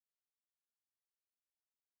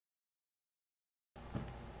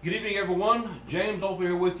Good evening, everyone. James over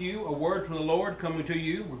here with you. A word from the Lord coming to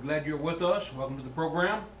you. We're glad you're with us. Welcome to the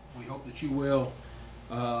program. We hope that you will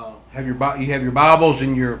have your Bibles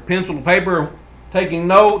and your pencil and paper, taking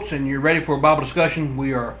notes, and you're ready for a Bible discussion.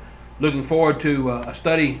 We are looking forward to a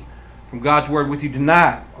study from God's Word with you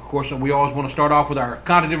tonight. Of course, we always want to start off with our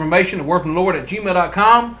contact information. A word from the Lord at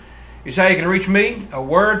gmail.com is how you can reach me. A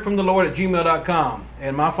word from the Lord at gmail.com,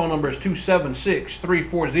 and my phone number is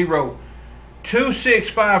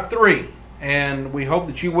 276-340-2653, and we hope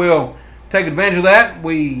that you will take advantage of that.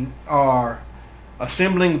 We are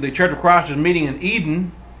assembling the Church of Christ meeting in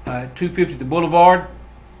Eden at 250 The Boulevard,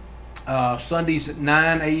 Sundays at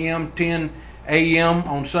 9 a.m., 10 a.m.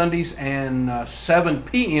 on Sundays, and 7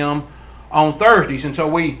 p.m. on Thursdays. And so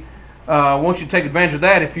we want you to take advantage of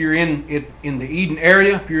that if you're in the Eden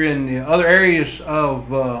area. If you're in the other areas of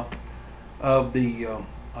the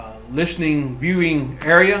listening, viewing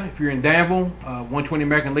area, if you're in Danville, 120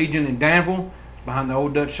 American Legion in Danville, behind the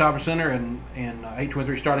Old Dutch Shopping Center, and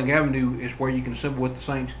 823 Starling Avenue is where you can assemble with the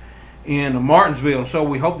saints in Martinsville. So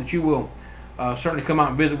we hope that you will certainly come out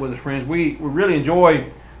and visit with us, friends. We really enjoy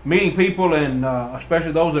meeting people, and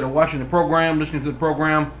especially those that are watching the program, listening to the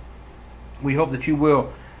program. We hope that you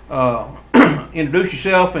will introduce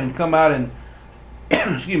yourself and come out and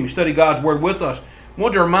study God's Word with us. I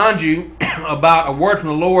want to remind you about a Word from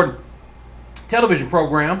the Lord television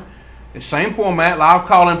program. The same format, live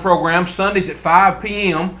call-in program, Sundays at 5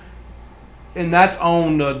 p.m. And that's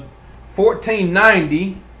on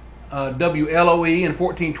 1490 WLOE and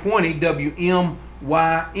 1420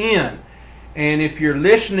 WMYN. And if you're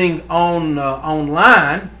listening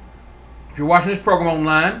online, if you're watching this program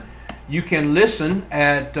online, you can listen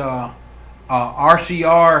at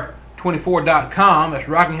RCR24.com. That's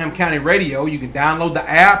Rockingham County Radio. You can download the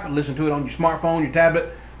app and listen to it on your smartphone, your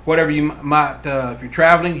tablet, whatever you might. If you're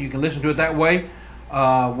traveling, you can listen to it that way.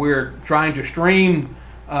 We're trying to stream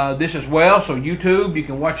this as well. So YouTube, you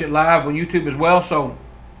can watch it live on YouTube as well. So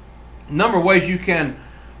a number of ways you can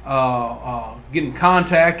get in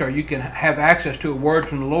contact, or you can have access to a word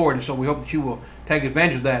from the Lord. And so we hope that you will take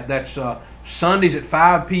advantage of that. That's Sundays at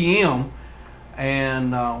 5 p.m.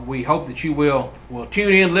 And we hope that you will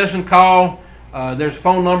tune in, listen, call. There's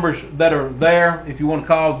phone numbers that are there if you want to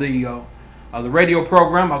call the radio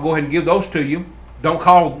program. I'll go ahead and give those to you. Don't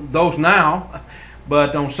call those now,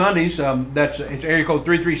 but on Sundays, it's area code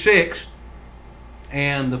 336,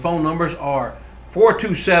 and the phone numbers are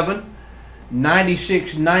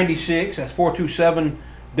 427-9696. That's 427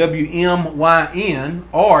 WMYN,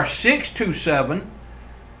 or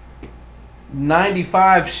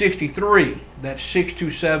 627-9563. That's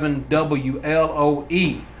 627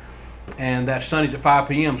 WLOE, and that's Sundays at 5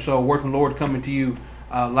 p.m. So, Word from the Lord coming to you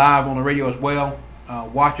live on the radio as well.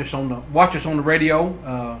 Watch us on the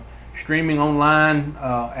radio, streaming online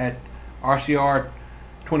at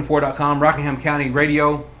RCR24.com, Rockingham County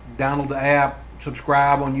Radio. Download the app,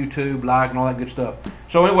 subscribe on YouTube, like, and all that good stuff.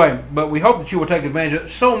 So anyway, but we hope that you will take advantage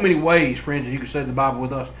of so many ways, friends, that you can study the Bible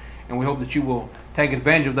with us, and we hope that you will take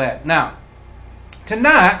advantage of that. Now,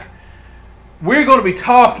 tonight, we're going to be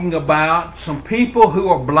talking about some people who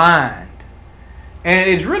are blind. And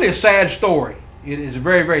it's really a sad story. It is a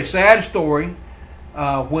very, very sad story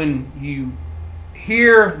when you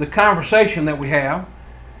hear the conversation that we have.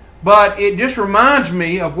 But it just reminds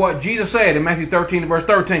me of what Jesus said in Matthew 13 verse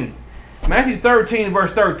 13. Matthew 13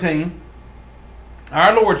 verse 13,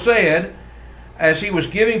 our Lord said, as He was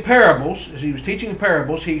giving parables, as He was teaching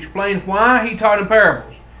parables, He explained why He taught in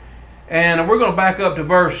parables. And we're going to back up to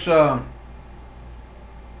verse,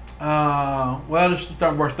 let's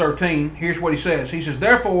start verse 13. Here's what He says. He says,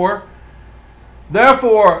 Therefore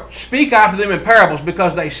speak out to them in parables,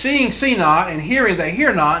 because they seeing see not, and hearing they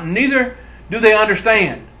hear not, and neither do they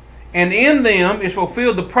understand. And in them is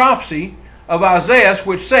fulfilled the prophecy of Isaiah,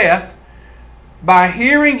 which saith, By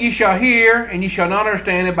hearing ye shall hear, and ye shall not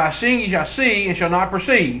understand, and by seeing ye shall see, and shall not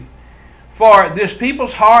perceive. For this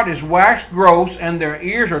people's heart is waxed gross, and their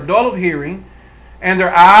ears are dull of hearing, and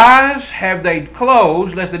their eyes have they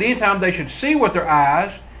closed, lest at any time they should see with their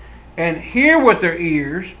eyes, and hear with their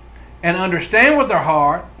ears, and understand with their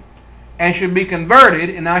heart, and should be converted,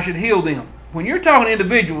 and I should heal them. When you're talking to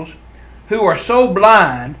individuals who are so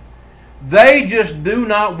blind, they just do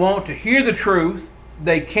not want to hear the truth.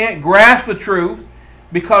 They can't grasp the truth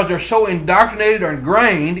because they're so indoctrinated or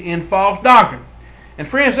ingrained in false doctrine. And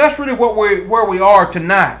friends, that's really where we are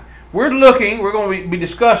tonight. We're going to be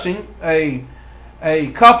discussing a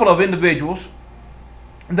couple of individuals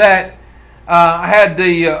that I had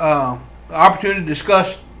the opportunity to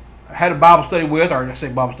discuss, had a Bible study with, or I say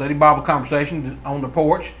Bible study, Bible conversation on the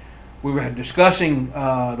porch We were discussing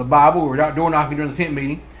the Bible. We were out door knocking during the tent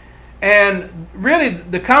meeting. And really,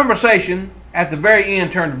 the conversation at the very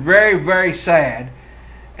end turned very, very sad,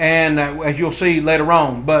 and as you'll see later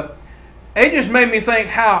on. But it just made me think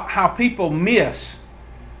how people miss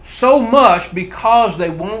so much because they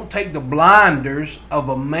won't take the blinders of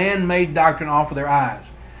a man-made doctrine off of their eyes.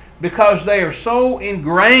 Because they are so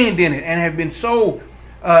ingrained in it and have been so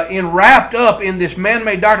wrapped up in this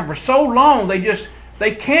man-made doctrine for so long,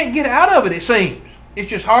 they can't get out of it, it seems. It's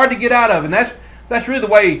just hard to get out of it. And that's really the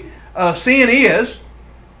way sin is.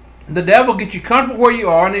 The devil gets you comfortable where you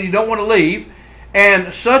are, and then you don't want to leave.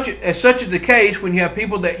 And such is the case when you have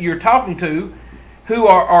people that you're talking to who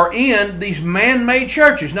are in these man-made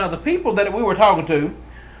churches. Now, the people that we were talking to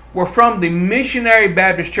were from the Missionary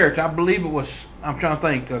Baptist Church. I believe it was, I'm trying to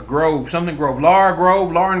think, Lauren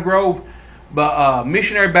Grove, but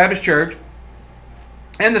Missionary Baptist Church.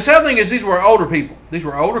 And the sad thing is, these were older people. These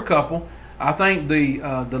were older couple. I think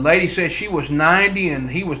the lady said she was 90 and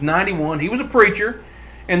he was 91. He was a preacher,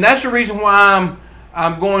 and that's the reason why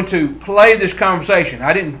I'm going to play this conversation.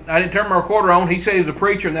 I didn't turn my recorder on. He said he was a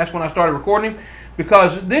preacher, and that's when I started recording him,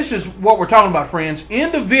 because this is what we're talking about, friends.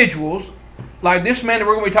 Individuals like this man that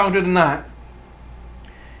we're going to be talking to tonight.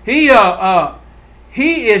 He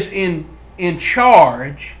is in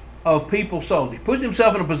charge of people's souls. He puts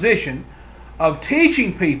himself in a position of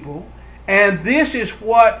teaching people, and this is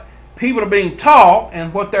what people are being taught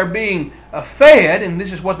and what they're being fed, and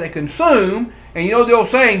this is what they consume. And you know the old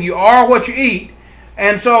saying, you are what you eat.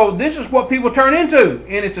 And so this is what people turn into.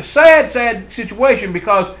 And it's a sad, sad situation,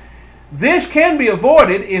 because this can be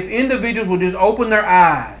avoided if individuals will just open their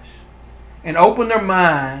eyes and open their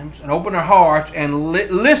minds and open their hearts and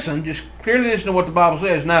listen, just clearly listen to what the Bible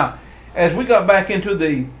says. Now, as we got back into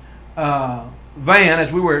the van,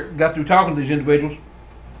 as we got through talking to these individuals,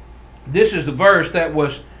 this is the verse that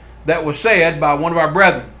was said by one of our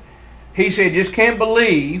brethren. He said, just can't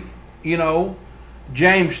believe,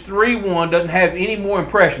 James 3:1 doesn't have any more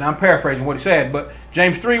impression. I'm paraphrasing what he said, but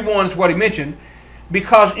James 3:1 is what he mentioned,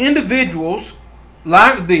 because individuals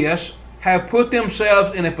like this have put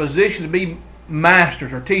themselves in a position to be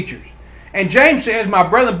masters or teachers. And James says, my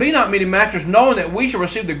brethren, be not many masters, knowing that we shall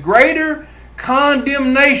receive the greater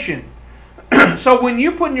condemnation. So when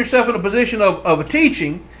you're putting yourself in a position of a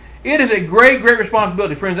teaching, it is a great, great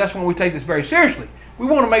responsibility. Friends, that's when we take this very seriously. We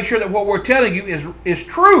want to make sure that what we're telling you is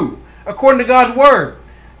true, according to God's Word.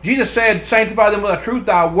 Jesus said, sanctify them with thy truth.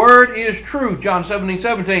 Thy Word is true, John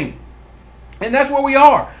 17:17. And that's where we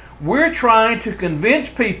are. We're trying to convince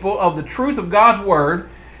people of the truth of God's Word,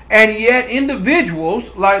 and yet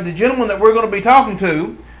individuals, like the gentleman that we're going to be talking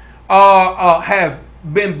to, have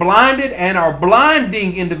been blinded and are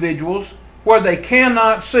blinding individuals where they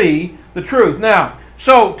cannot see the truth. Now,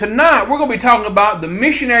 so tonight we're going to be talking about the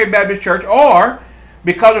Missionary Baptist Church, or,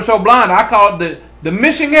 because they're so blind, I call it the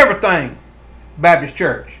Missing Everything Baptist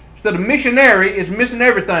Church. So the missionary is missing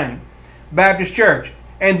everything Baptist Church.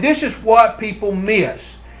 And this is what people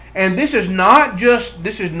miss. And this is not just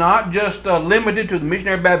limited to the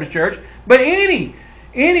Missionary Baptist Church, but any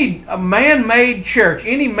man-made church,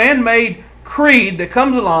 any man-made creed that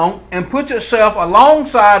comes along and puts itself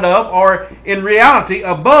alongside of, or in reality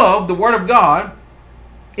above, the Word of God,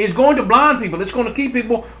 is going to blind people. It's going to keep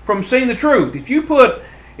people from seeing the truth. If you put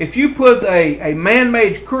a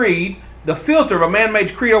man-made creed, the filter of a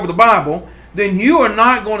man-made creed over the Bible, then you are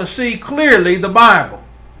not going to see clearly the Bible.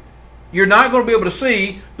 You're not going to be able to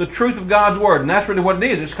see the truth of God's Word. And that's really what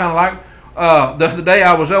it is. It's kind of like the other day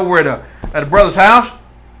I was over at a brother's house.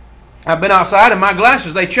 I've been outside, and my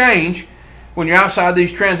glasses, they change. When you're outside,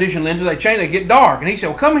 these transition lenses, they change, they get dark. And he said,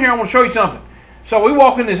 well, come here, I want to show you something. So we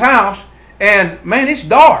walk in his house, and man, it's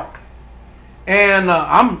dark. And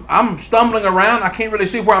I'm stumbling around. I can't really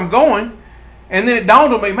see where I'm going. And then it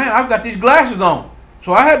dawned on me, man, I've got these glasses on.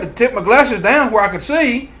 So I had to tip my glasses down where I could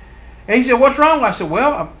see. And he said, what's wrong? I said,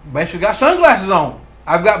 well, I basically got sunglasses on.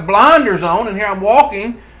 I've got blinders on, and here I'm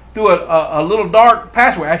walking through a little dark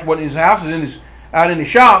passageway. Actually, wasn't in his house, it was out in his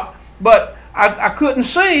shop. But I couldn't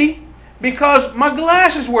see because my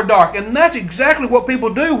glasses were dark. And that's exactly what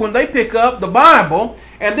people do when they pick up the Bible,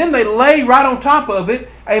 and then they lay right on top of it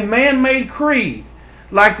a man-made creed,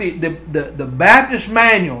 like the Baptist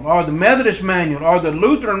manual, or the Methodist manual, or the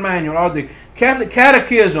Lutheran manual, or the Catholic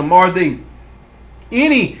Catechism, or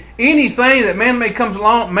anything that man comes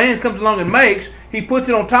along and makes. He puts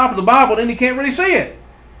it on top of the Bible, and he can't really see it.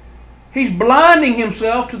 He's blinding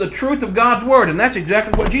himself to the truth of God's Word, and that's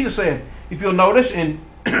exactly what Jesus said. If you'll notice in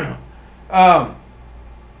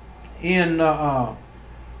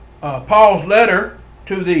Paul's letter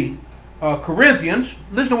to the Corinthians,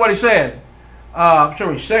 listen to what he said.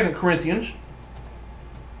 2 Corinthians.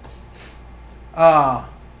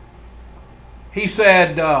 He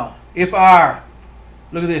said,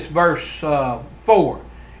 look at this, verse 4.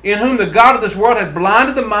 In whom the God of this world hath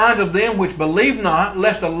blinded the minds of them which believe not,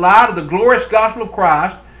 lest the light of the glorious gospel of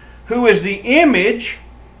Christ, who is the image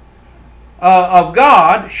of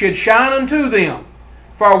God, should shine unto them.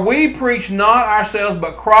 For we preach not ourselves,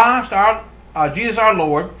 but Christ, Jesus our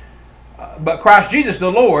Lord, but Christ Jesus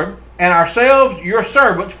the Lord, and ourselves your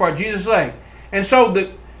servants for Jesus' sake. And so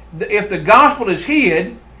if the gospel is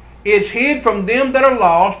hid, it's hid from them that are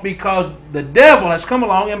lost, because the devil has come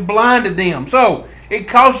along and blinded them. So it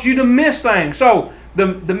causes you to miss things. So the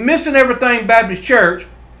Missing Everything Baptist Church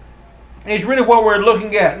is really what we're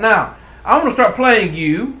looking at. Now, I'm going to start playing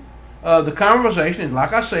you the conversation. And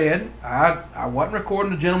like I said, I wasn't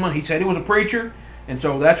recording the gentleman. He said he was a preacher. And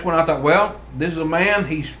so that's when I thought, well, this is a man.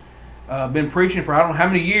 He's been preaching for I don't know how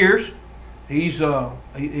many years. He's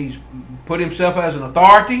put himself as an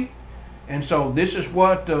authority. And so this is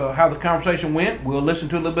what how the conversation went. We'll listen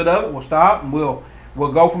to a little bit of it. We'll stop and we'll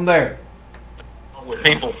go from there. With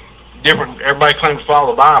people different, everybody claims to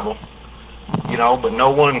follow the Bible, but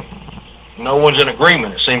no one's in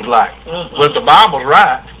agreement. It seems like. But if the Bible's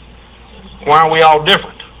right, why are we all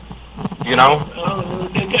different? They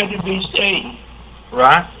got to be saved.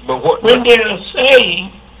 Right, but when they're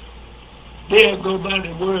saved, they'll go by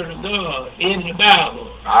the Word of God in the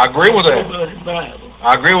Bible. I agree with that. Go by the Bible.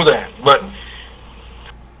 I agree with that. But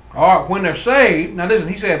all right, when they're saved, now listen,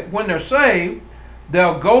 he said, when they're saved,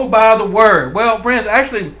 they'll go by the Word. Well, friends,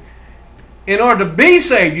 actually, in order to be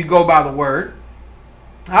saved, you go by the Word.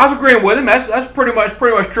 I was agreeing with him. That's pretty much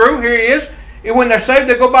true. Here he is. And when they're saved,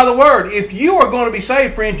 they go by the Word. If you are going to be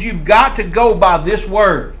saved, friends, you've got to go by this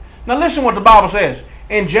Word. Now listen what the Bible says.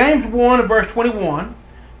 In James 1 verse 21,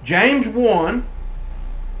 James 1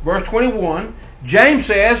 verse 21, James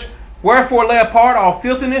says, wherefore lay apart all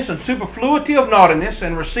filthiness and superfluity of naughtiness,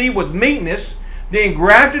 and receive with meekness the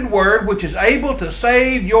engrafted word, which is able to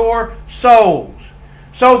save your souls.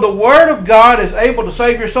 So the Word of God is able to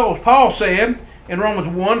save your souls. Paul said in Romans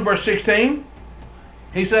 1 verse 16,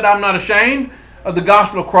 he said, I'm not ashamed of the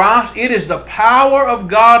gospel of Christ. It is the power of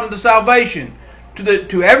God unto salvation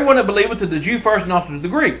to everyone that believeth, to the Jew first and also to the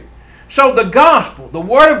Greek. So the gospel, the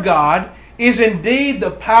Word of God, is indeed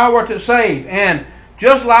the power to save. And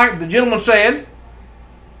just like the gentleman said,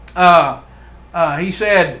 he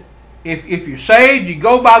said, if you're saved, you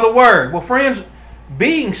go by the Word. Well, friends,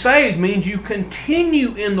 being saved means you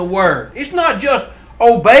continue in the Word. It's not just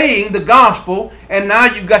obeying the gospel and now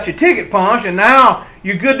you've got your ticket punched and now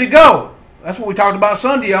you're good to go. That's what we talked about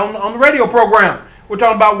Sunday on the radio program. We're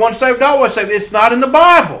talking about once saved, always saved. It's not in the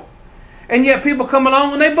Bible. And yet people come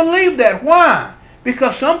along and they believe that. Why?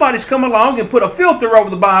 Because somebody's come along and put a filter over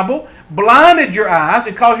the Bible, blinded your eyes,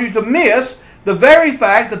 and caused you to miss the very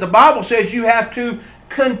fact that the Bible says you have to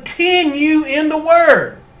continue in the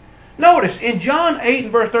Word. Notice in John 8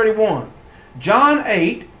 and verse 31. John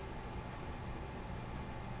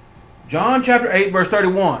chapter 8 verse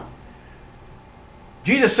 31.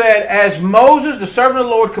 Jesus said, as Moses, the servant of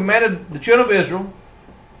the Lord, commanded the children of Israel.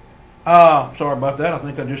 Sorry about that. I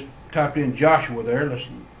think I just typed in Joshua there. Let's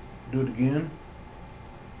do it again.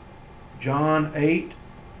 John 8,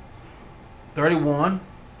 31.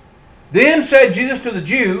 Then said Jesus to the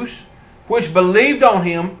Jews, which believed on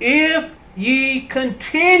him, if ye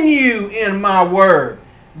continue in my word,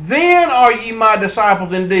 then are ye my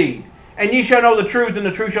disciples indeed. And ye shall know the truth, and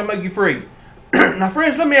the truth shall make you free. Now,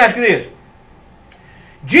 friends, let me ask you this.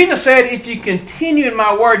 Jesus said, if you continue in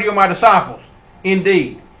my word, you are my disciples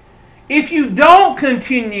indeed. If you don't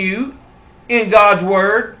continue in God's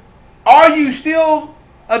word, are you still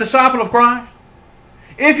a disciple of Christ?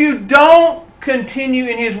 If you don't continue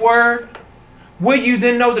in His word, will you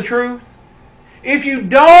then know the truth? If you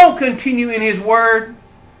don't continue in His word,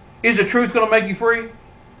 is the truth going to make you free?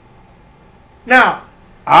 Now,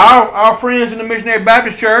 our friends in the Missionary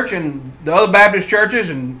Baptist Church and the other Baptist churches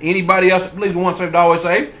and anybody else that believes once saved, always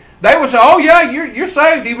saved, they would say, oh yeah, you're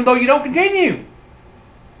saved even though you don't continue.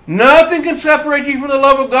 Nothing can separate you from the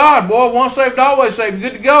love of God. Boy, once saved, always saved.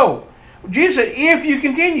 You're good to go. Jesus said, if you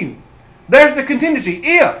continue. There's the contingency,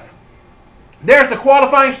 if. There's the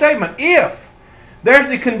qualifying statement, if. There's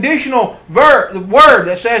the conditional word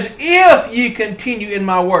that says, if ye continue in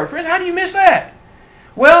my word. Friends, how do you miss that?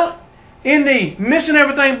 Well, in the Missin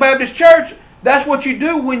Everything Baptist Church, that's what you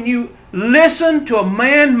do when you listen to a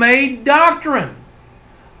man-made doctrine.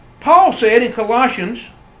 Paul said in Colossians,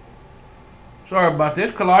 sorry about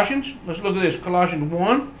this, Colossians, let's look at this, Colossians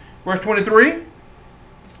 1, verse 23.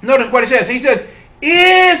 Notice what he says. He says,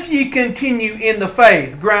 if ye continue in the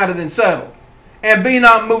faith, grounded and settled. and be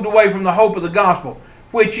not moved away from the hope of the gospel,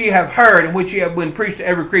 which ye have heard, and which ye have been preached to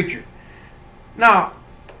every creature. Now,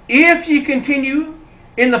 if you continue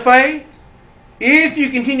in the faith, if you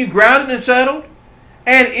continue grounded and settled,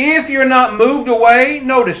 and if you're not moved away,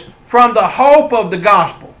 notice, from the hope of the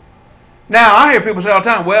gospel. Now, I hear people say all the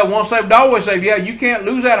time, well, once saved, always saved. Yeah, you can't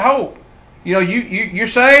lose that hope. You know, you're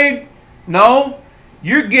saved. No,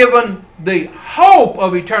 you're given the hope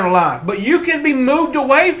of eternal life. But you can be moved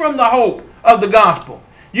away from the hope of the gospel.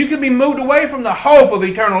 You can be moved away from the hope of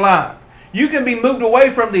eternal life. You can be moved away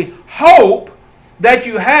from the hope that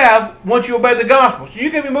you have once you obey the gospel. So you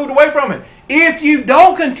can be moved away from it if you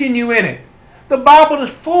don't continue in it. The Bible is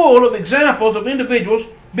full of examples of individuals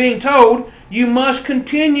being told, you must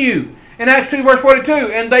continue. In Acts 2 verse 42,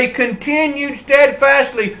 and they continued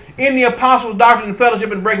steadfastly in the apostles' doctrine and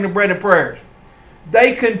fellowship and breaking of bread and prayers.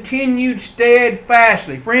 They continued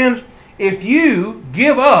steadfastly. Friends, if you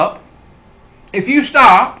give up, if you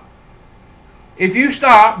stop,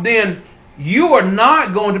 then you are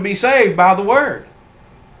not going to be saved by the Word.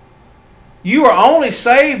 You are only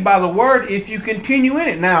saved by the Word if you continue in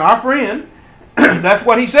it. Now, our friend, that's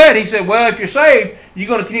what he said. He said, well, if you're saved, you're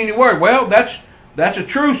going to continue the Word. Well, that's a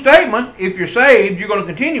true statement. If you're saved, you're going to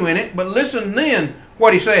continue in it. But listen then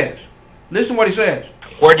what he says. Listen what he says.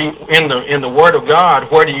 Where do you, in the Word of God,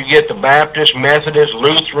 where do you get the Baptist, Methodist,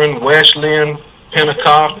 Lutheran, Wesleyan,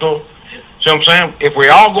 Pentecostal? See what I'm saying? If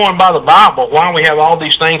we're all going by the Bible, why don't we have all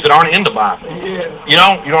these things that aren't in the Bible? Yeah. You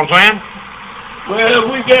know what I'm saying? Well,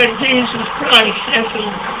 we got Jesus Christ.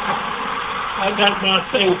 I got my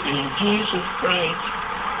faith in Jesus Christ,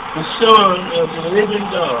 the Son of the living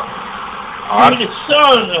God. He's the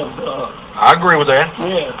Son of God. I agree with that.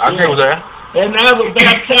 Yeah. I agree with that. And I was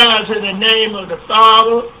baptized in the name of the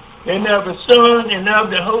Father, and of the Son, and of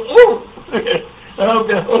the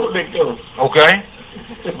Holy Ghost. Okay.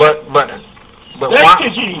 But why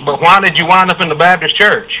did you wind up in the Baptist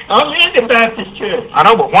church? I'm in the Baptist church. I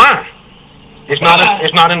know, but why? It's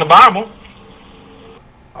not in the Bible.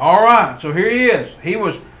 All right, so here he is. He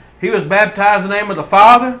was baptized in the name of the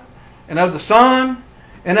Father and of the Son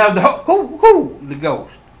and of the Holy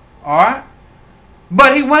Ghost. All right?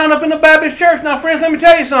 But he wound up in the Baptist church. Now, friends, let me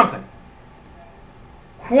tell you something.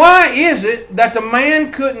 Why is it that the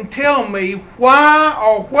man couldn't tell me why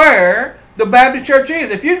or where the Baptist church is?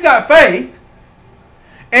 If you've got faith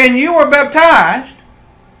and you were baptized,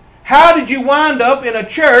 how did you wind up in a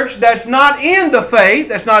church that's not in the faith,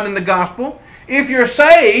 that's not in the gospel? If you're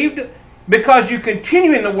saved because you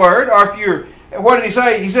continue in the Word, or if you're, what did he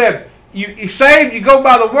say? He said, you're saved, you go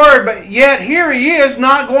by the Word, but yet here he is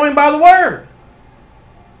not going by the Word.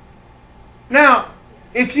 Now,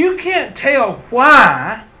 if you can't tell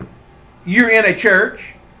why you're in a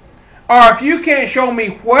church, or if you can't show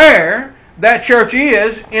me where that church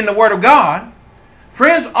is in the Word of God,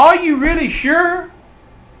 friends, are you really sure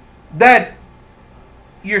that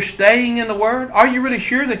you're staying in the Word? Are you really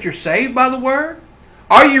sure that you're saved by the Word?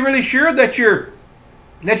 Are you really sure that you've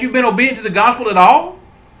been obedient to the gospel at all?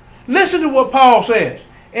 Listen to what Paul says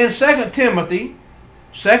in 2 Timothy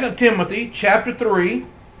chapter 3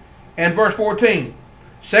 and verse 14.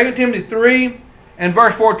 2 Timothy 3 and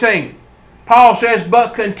verse 14. Paul says,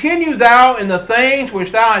 but continue thou in the things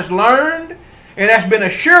which thou hast learned and hast been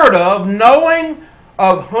assured of, knowing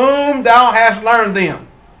of whom thou hast learned them.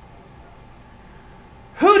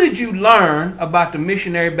 Who did you learn about the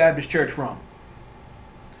Missionary Baptist Church from?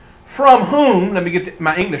 From whom, let me get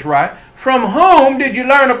my English right, from whom did you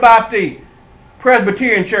learn about the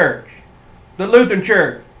Presbyterian Church, the Lutheran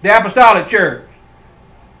Church, the Apostolic Church?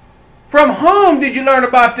 From whom did you learn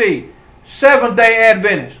about the Seventh-day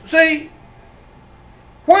Adventists? See,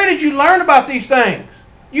 where did you learn about these things?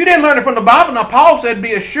 You didn't learn it from the Bible. Now, Paul said,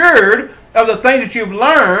 be assured of the things that you've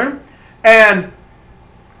learned, and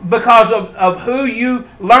because of who you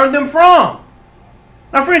learned them from.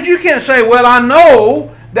 Now, friends, you can't say, well, I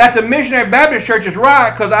know that the Missionary Baptist Church is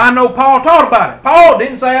right because I know Paul taught about it. Paul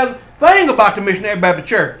didn't say a thing about the Missionary Baptist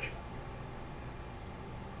Church.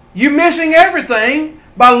 You're missing everything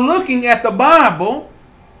by looking at the Bible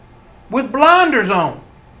with blinders on.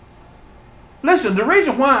 Listen, the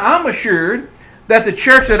reason why I'm assured that the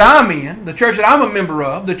church that I'm in, the church that I'm a member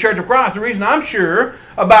of, the Church of Christ, the reason I'm sure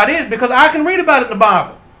about it is because I can read about it in the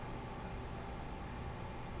Bible.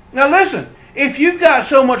 Now listen, if you've got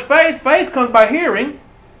so much faith, faith comes by hearing,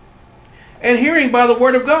 and hearing by the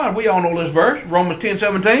Word of God. We all know this verse, Romans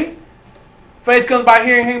 10:17. Faith comes by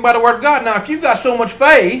hearing, hearing by the Word of God. Now if you've got so much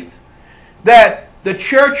faith that the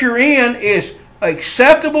church you're in is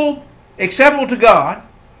acceptable to God,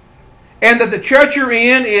 and that the church you're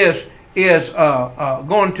in is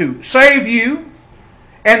going to save you,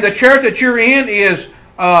 and the church that you're in is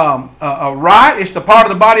right, it's the part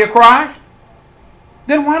of the body of Christ,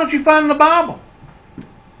 then why don't you find in the Bible?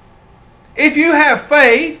 If you have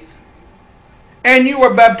faith and you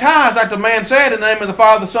were baptized, like the man said, in the name of the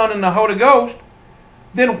Father, the Son, and the Holy Ghost,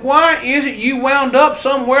 then why is it you wound up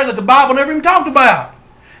somewhere that the Bible never even talked about?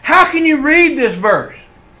 How can you read this verse?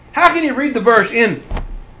 How can you read the verse in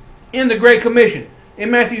the Great Commission in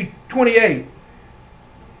Matthew 28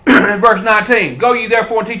 and verse 19? Go ye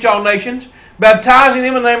therefore and teach all nations, baptizing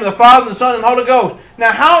them in the name of the Father, the Son, and the Holy Ghost.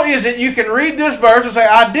 Now how is it you can read this verse and say,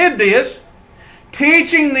 I did this,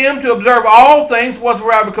 teaching them to observe all things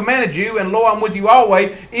whatsoever I have commanded you, and lo, I'm with you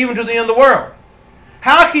always, even to the end of the world?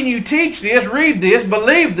 How can you teach this, read this,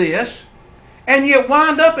 believe this, and yet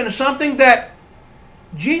wind up in something that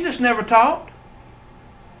Jesus never taught?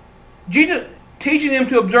 Jesus teaching them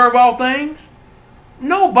to observe all things?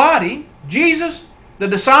 Nobody, Jesus, the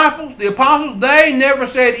disciples, the apostles, they never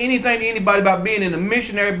said anything to anybody about being in the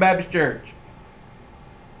Missionary Baptist Church.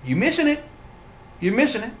 You missing it? You're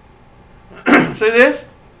missing it. See this?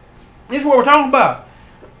 This is what we're talking about.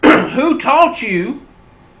 Who taught you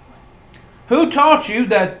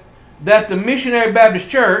that the Missionary Baptist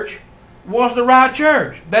Church was the right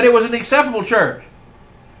church? That it was an acceptable church?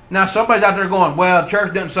 Now somebody's out there going, well,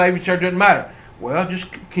 church doesn't save you, church doesn't matter. Well,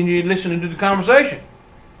 just can you listen to the conversation?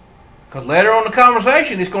 Because later on in the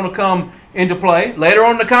conversation it's going to come into play. Later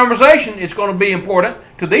on in the conversation it's going to be important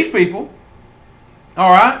to these people.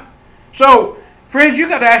 Alright? So, friends, you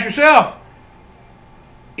got to ask yourself,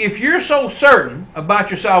 if you're so certain about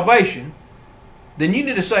your salvation, then you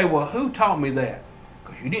need to say, well, who taught me that?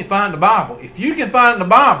 Because you didn't find the Bible. If you can find the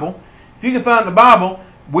Bible,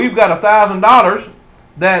 we've got $1,000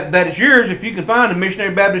 that is yours if you can find a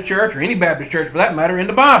Missionary Baptist Church, or any Baptist church for that matter, in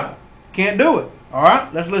the Bible. Can't do it. All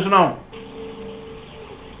right? Let's listen on.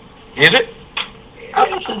 Is it? Yes,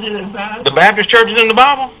 it's in the Bible. The Baptist Church is in the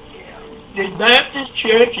Bible? The Baptist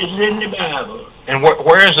Church is in the Bible. And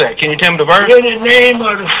where is that? Can you tell me the verse? In the name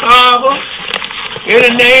of the Father, in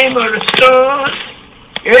the name of the Son,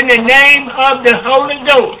 in the name of the Holy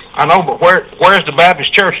Ghost. I know, but where's the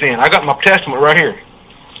Baptist Church then? I got my Testament right here.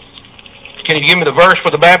 Can you give me the verse for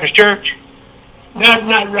the Baptist Church?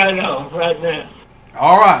 Not right off, right now.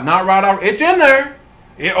 All right, not right off. It's in there.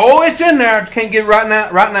 It's in there. I can't get it right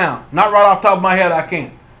now. Not right off the top of my head, I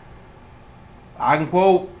can't. I can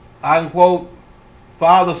quote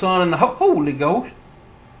Father, Son, and the Holy Ghost.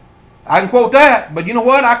 I can quote that, but you know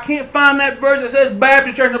what? I can't find that verse that says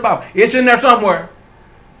Baptist Church in the Bible. It's in there somewhere.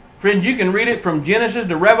 Friends, you can read it from Genesis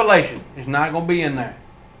to Revelation. It's not going to be in there.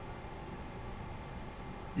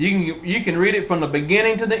 You can read it from the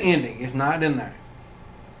beginning to the ending. It's not in there.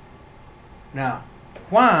 Now,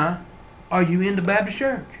 why are you in the Baptist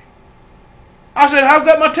Church? I said, I've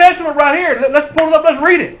got my Testament right here. Let's pull it up. Let's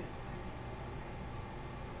read it.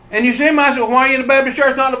 And you see him, I said, well, why are you in the Baptist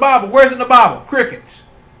Church, not in the Bible? Where's it in the Bible? Crickets.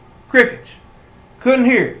 Crickets. Couldn't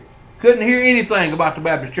hear anything about the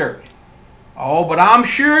Baptist Church. Oh, but I'm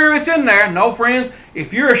sure it's in there. No, friends,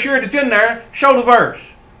 if you're assured it's in there, show the verse.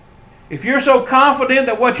 If you're so confident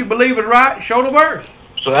that what you believe is right, show the verse.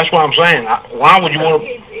 So that's what I'm saying. Why would you want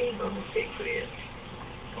to...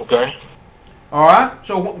 Okay. All right.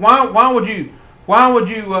 So why would you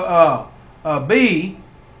be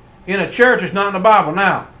in a church that's not in the Bible?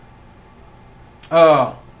 Now,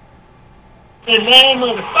 in the name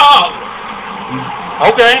of the Father.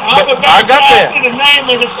 Okay, I got that. In the name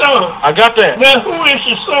of the Son. I got that. Now, who is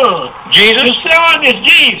the Son? Jesus. The Son is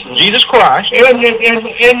Jesus. Jesus Christ. And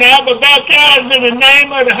I was baptized in the name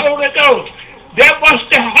of the Holy Ghost. That was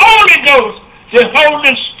the Holy Ghost, the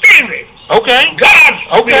Holy Spirit. Okay. God's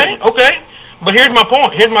Spirit. Okay. But here's my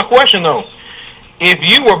point. Here's my question, though. If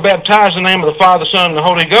you were baptized in the name of the Father, Son, and the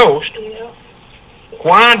Holy Ghost,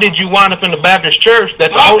 why did you wind up in the Baptist church?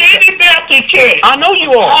 I'm in the Baptist church. I know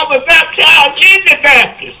you are. I was baptized in the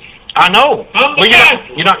Baptist. I know. I'm the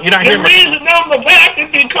Baptist. You're not hearing me. The reason I'm a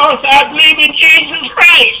Baptist because I believe in Jesus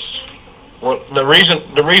Christ. Well, the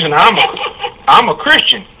reason I'm a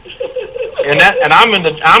Christian, and I'm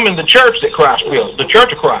in the church that Christ built, the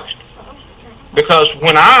Church of Christ. Because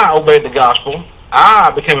when I obeyed the gospel, I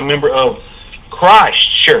became a member of Christ's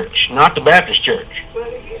church, not the Baptist church.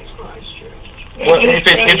 Well, if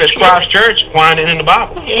it's Christ's church, why isn't it in the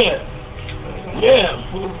Bible? Yeah.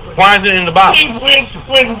 Why is it in the Bible?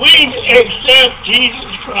 When we accept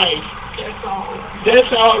Jesus Christ,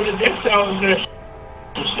 that's all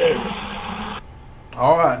necessary.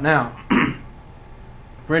 All right, now,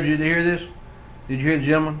 friend, did you hear this? Did you hear the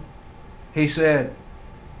gentleman? He said,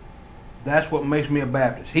 that's what makes me a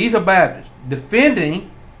Baptist. He's a Baptist, defending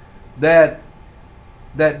that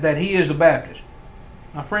he is a Baptist.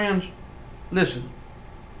 Now, friends, listen.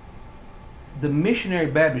 The Missionary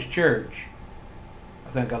Baptist Church,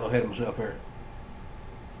 I think I got a little ahead of myself here.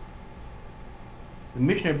 The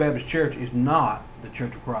Missionary Baptist Church is not the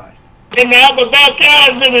Church of Christ. And I was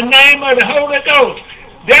baptized in the name of the Holy Ghost.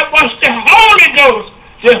 That was the Holy Ghost,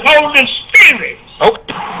 the Holy Spirit.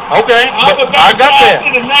 Okay, I got that.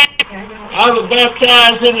 I was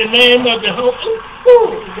baptized in the name of the Holy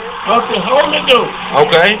Ghost.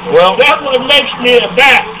 Okay, well, that's what makes me a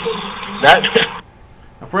Baptist.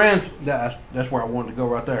 Now, friends, that's where I wanted to go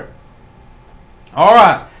right there. All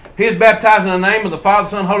right, he is baptized in the name of the Father,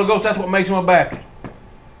 Son, and Holy Ghost. That's what makes him a Baptist.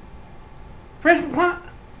 Friends, what?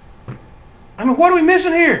 I mean, what are we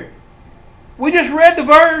missing here? We just read the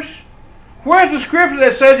verse. Where's the scripture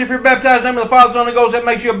that says if you're baptized in the name of the Father, Son, and Holy Ghost, that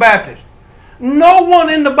makes you a Baptist? No one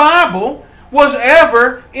in the Bible was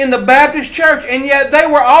ever in the Baptist church, and yet they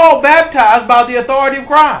were all baptized by the authority of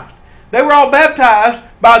Christ. They were all baptized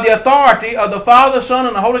by the authority of the Father, Son,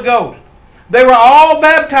 and the Holy Ghost. They were all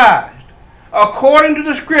baptized according to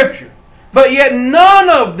the scripture, but yet none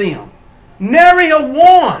of them, nary a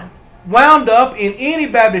one, wound up in any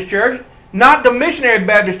Baptist church. Not the Missionary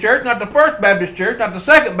Baptist Church, not the First Baptist Church, not the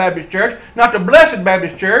Second Baptist Church, not the Blessed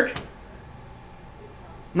Baptist Church,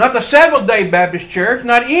 not the Seventh-day Baptist Church,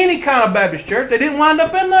 not any kind of Baptist church. They didn't wind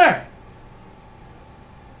up in there.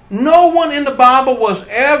 No one in the Bible was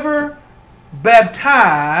ever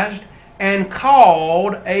baptized and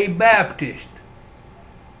called a Baptist.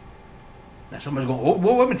 Now somebody's going, oh,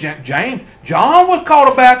 wait a minute, James, John was called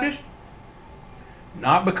a Baptist.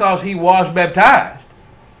 Not because he was baptized.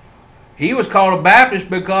 He was called a Baptist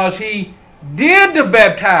because he did the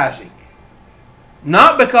baptizing.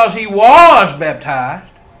 Not because he was baptized.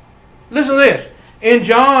 Listen to this. In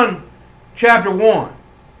John chapter 1.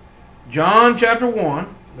 John chapter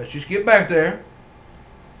 1. Let's just get back there.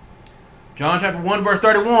 John chapter 1 verse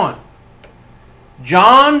 31.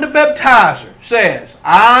 John the baptizer says,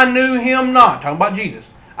 I knew him not. Talking about Jesus.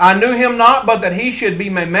 I knew him not, but that he should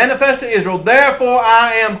be made manifest to Israel. Therefore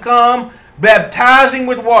I am come baptizing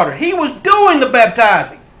with water. He was doing the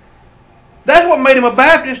baptizing. That's what made him a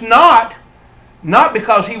Baptist, not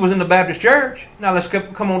because he was in the Baptist church. Now let's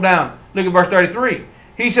come on down. Look at verse 33.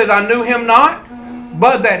 He says, I knew him not,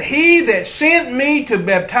 but that he that sent me to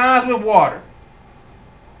baptize with water.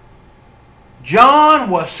 John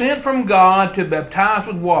was sent from God to baptize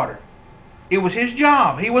with water. It was his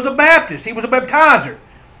job. He was a Baptist. He was a baptizer.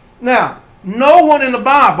 Now, no one in the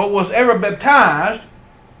Bible was ever baptized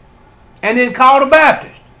and then called a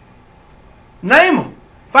Baptist. Name them.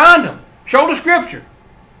 Find them. Show the scripture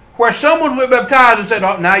where someone was baptized and said,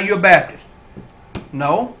 oh, now you're a Baptist.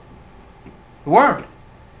 No, they weren't.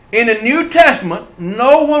 In the New Testament,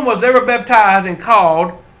 no one was ever baptized and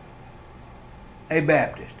called a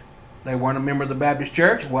Baptist. They weren't a member of the Baptist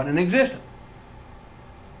church. It wasn't in existence.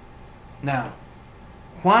 Now,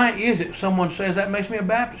 why is it someone says that makes me a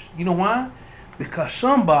Baptist? You know why? Because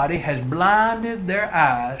somebody has blinded their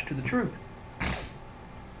eyes to the truth.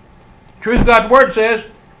 The truth of God's Word says,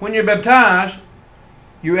 when you're baptized,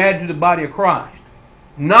 you're added to the body of Christ.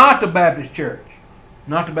 Not the Baptist church.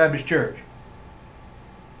 Not the Baptist church.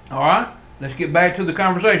 All right? Let's get back to the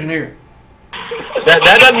conversation here. That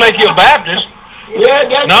doesn't make you a Baptist. Yeah,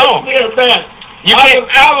 that makes me a Baptist.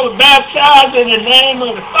 I was baptized in the name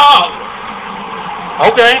of the Father.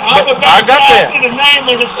 Okay, I got that. In the name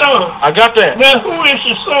of the Son. I got that. Now, who is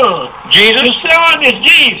the Son? Jesus. The Son is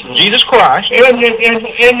Jesus. Jesus Christ. And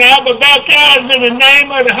I was baptized in the name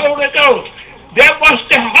of the Holy Ghost. That was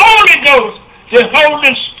the Holy Ghost, the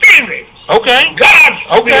Holy Spirit. Okay. God's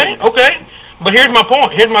Spirit. Okay. But here's my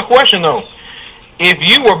point. Here's my question, though. If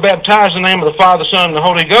you were baptized in the name of the Father, Son, and the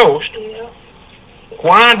Holy Ghost,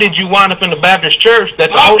 why did you wind up in the Baptist church? I'm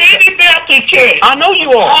in the Baptist church. I know you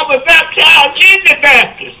are. I was baptized in the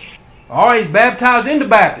Baptist. Oh, he's baptized into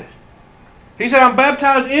Baptist. He said, I'm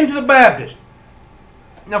baptized into the Baptist.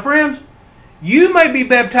 Now, friends, you may be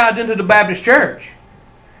baptized into the Baptist church.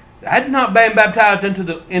 That's not being baptized into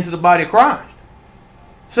the body of Christ.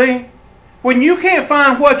 See, when you can't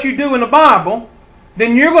find what you do in the Bible,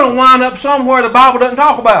 then you're going to wind up somewhere the Bible doesn't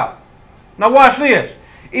talk about. Now, watch this.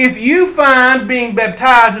 If you find being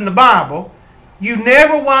baptized in the Bible, you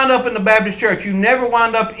never wind up in the Baptist church. You never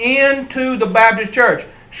wind up into the Baptist church.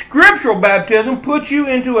 Scriptural baptism puts you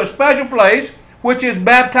into a special place, which is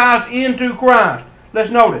baptized into Christ. Let's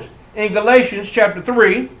notice in Galatians chapter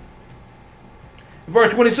 3,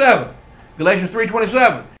 verse 27. Galatians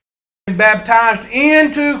 3:27. Baptized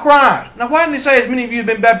into Christ. Now, why didn't he say as many of you have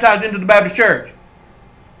been baptized into the Baptist church?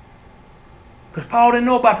 Because Paul didn't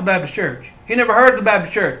know about the Baptist church. He never heard of the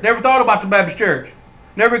Baptist church. Never thought about the Baptist church.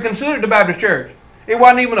 Never considered the Baptist church. It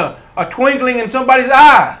wasn't even a twinkling in somebody's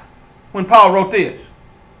eye when Paul wrote this.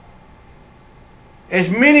 As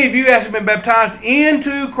many of you as have been baptized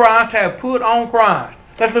into Christ have put on Christ.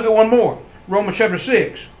 Let's look at one more. Romans chapter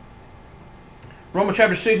 6. Romans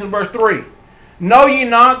chapter 6 and verse 3. Know ye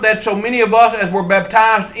not that so many of us as were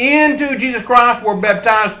baptized into Jesus Christ were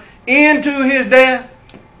baptized into His death?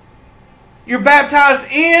 You're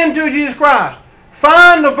baptized into Jesus Christ.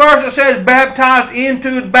 Find the verse that says baptized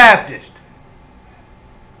into the Baptist.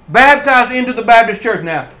 Baptized into the Baptist church.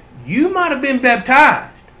 Now, you might have been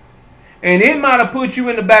baptized, and it might have put you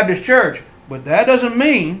in the Baptist church, but that doesn't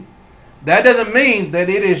mean that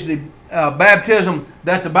it is the baptism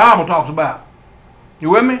that the Bible talks about. You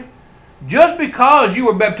with me? Just because you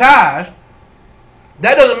were baptized,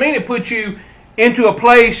 that doesn't mean it puts you into a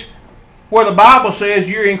place where the Bible says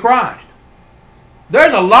you're in Christ.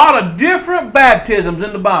 There's a lot of different baptisms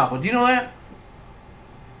in the Bible. Do you know that?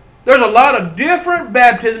 There's a lot of different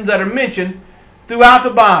baptisms that are mentioned throughout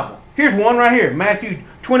the Bible. Here's one right here. Matthew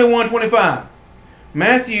 21:25.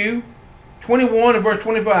 Matthew 21 and verse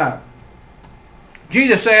 25.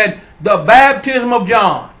 Jesus said, the baptism of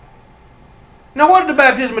John. Now what did the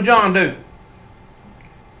baptism of John do?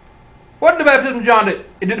 What did the baptism of John do?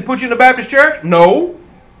 Did it put you in the Baptist church? No.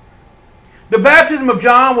 The baptism of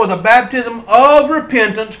John was a baptism of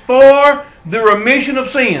repentance for the remission of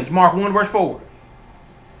sins. Mark 1 verse 4.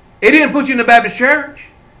 It didn't put you in the Baptist church.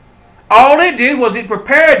 All it did was it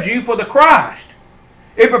prepared you for the Christ.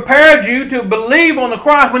 It prepared you to believe on the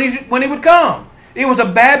Christ when he would come. It was a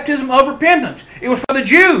baptism of repentance. It was for the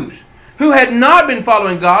Jews who had not been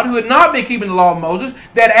following God, who had not been keeping the law of Moses,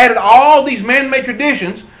 that added all these man-made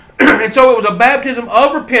traditions. And so it was a baptism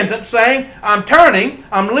of repentance, saying, I'm turning,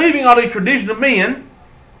 I'm leaving all these traditions of men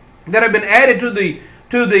that have been added to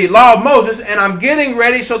the law of Moses, and I'm getting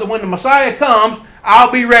ready so that when the Messiah comes,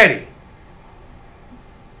 I'll be ready.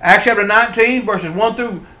 Acts chapter 19, verses 1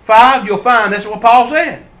 through 5, you'll find that's what Paul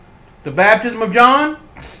said. The baptism of John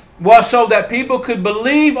was so that people could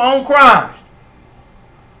believe on Christ.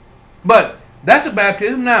 But that's a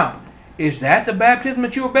baptism. Now, is that the baptism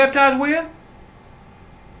that you were baptized with?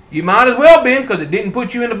 You might as well been, because it didn't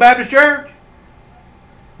put you in the Baptist church.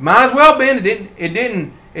 Might as well been. It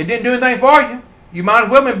didn't do anything for you. You might as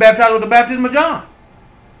well been baptized with the baptism of John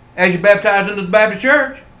as you baptized into the Baptist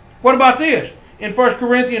church. What about this? In 1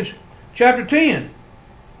 Corinthians chapter 10,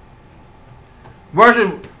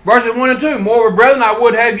 verses 1 and 2. Moreover, brethren, I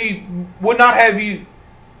would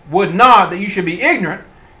not that you should be ignorant,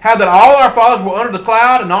 how that all our fathers were under the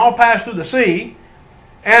cloud, and all passed through the sea,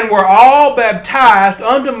 and were all baptized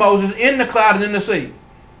unto Moses in the cloud and in the sea.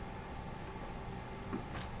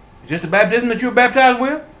 Is this the baptism that you were baptized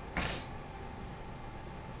with?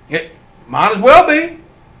 It might as well be.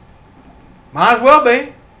 Might as well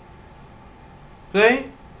be. See?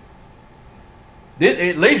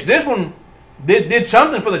 At least this one did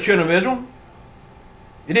something for the children of Israel.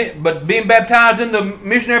 It didn't, but being baptized in the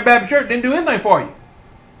Missionary Baptist Church didn't do anything for you.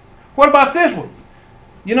 What about this one?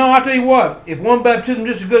 You know, I'll tell you what. If one baptism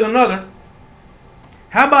is just as good as another,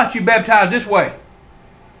 how about you baptized this way?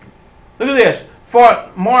 Look at this.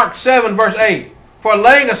 For Mark 7 verse 8. For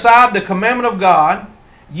laying aside the commandment of God,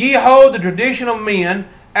 ye hold the tradition of men,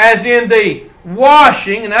 as in the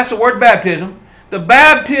washing, and that's the word baptism, the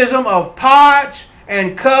baptism of pots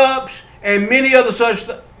and cups and many other such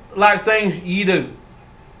like things ye do.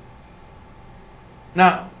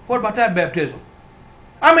 Now, what about that baptism?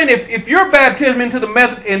 I mean, if your baptism into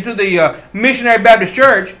the Missionary Baptist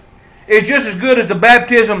Church is just as good as the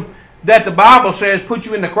baptism that the Bible says put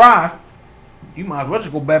you in the Christ, you might as well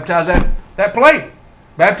just go baptize that plate,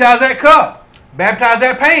 baptize that cup, baptize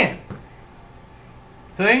that pan.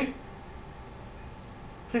 See?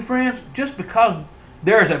 See, friends, just because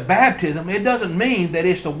there is a baptism, it doesn't mean that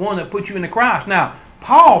it's the one that puts you in the Christ. Now,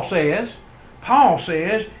 Paul says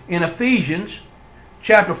in Ephesians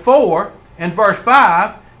chapter 4 and verse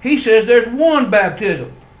 5, he says there's one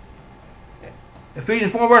baptism.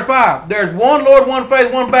 Ephesians 4 verse 5. There's one Lord, one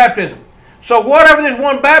faith, one baptism. So whatever this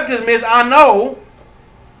one baptism is, I know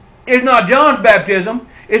it's not John's baptism.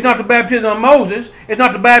 It's not the baptism of Moses. It's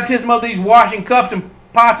not the baptism of these washing cups and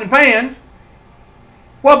pots and pans.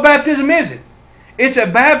 What baptism is it? It's a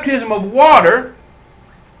baptism of water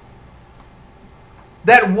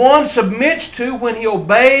that one submits to when he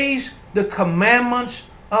obeys the commandments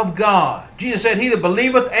of God. Jesus said, he that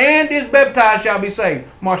believeth and is baptized shall be saved.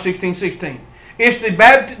 Mark 16:16. It's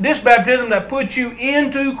this baptism that puts you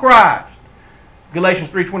into Christ. Galatians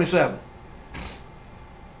 3:27.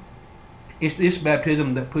 It's this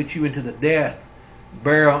baptism that puts you into the death,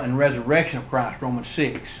 burial, and resurrection of Christ. Romans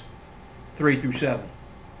 6:3-7.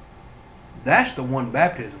 That's the one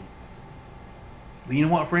baptism. But you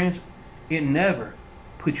know what, friends? It never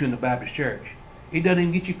puts you in the Baptist church. It doesn't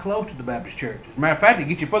even get you close to the Baptist church. As a matter of fact, it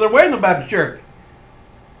gets you further away from the Baptist church.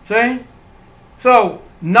 See? So,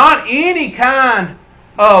 not any kind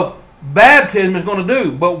of baptism is going to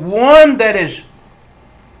do, but one that is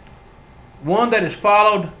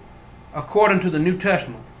followed according to the New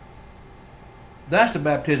Testament. That's the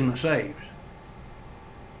baptism that saves.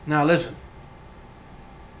 Now listen.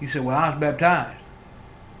 You say, well, I was baptized.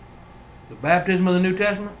 The baptism of the New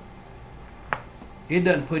Testament, it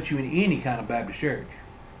doesn't put you in any kind of Baptist church.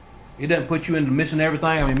 It doesn't put you into Missionary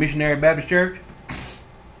Baptist Church.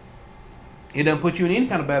 It doesn't put you in any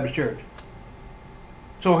kind of Baptist church.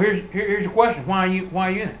 So here's the question: Why are you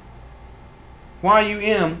in it? Why are you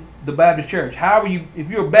in the Baptist church? If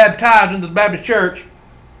you're baptized into the Baptist church,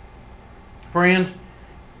 friends,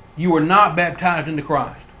 you are not baptized into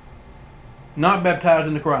Christ. Not baptized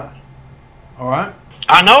into Christ. All right.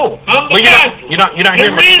 I know. Well, you're not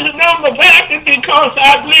hearing me. The reason I'm a Baptist is because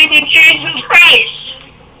I believe in Jesus Christ.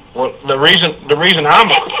 Well, the reason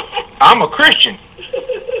I'm a Christian,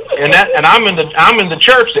 and I'm in the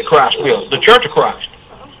church that Christ built, the Church of Christ.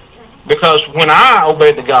 Because when I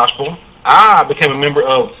obeyed the gospel, I became a member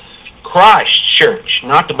of Christ's church,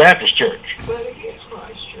 not the Baptist church. But it is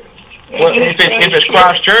Christ's church. Well, if it's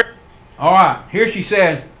Christ's church. All right. Here she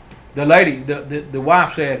said, the lady, the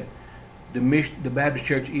wife said, the Baptist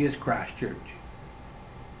church is Christ's church.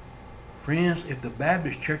 Friends, if the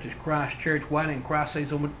Baptist church is Christ's church, why didn't Christ say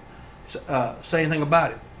anything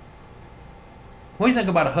about it? What do you think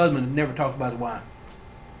about a husband that never talks about his wife?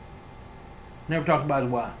 Never talks about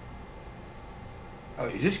his wife. Oh,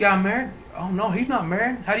 is this guy married? Oh no, he's not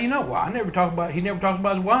married. How do you know? Well, he never talks about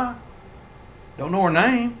his wife. Don't know her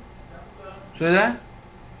name. See that?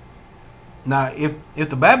 Now, if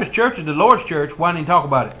the Baptist church is the Lord's church, why didn't he talk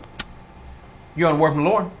about it? You on the word from the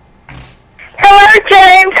Lord? Hello,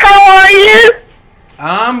 James. How are you?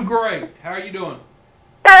 I'm great. How are you doing?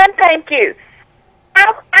 Fine, thank you.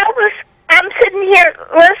 I'm sitting here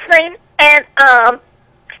listening, and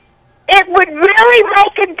it would really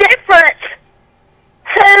make a difference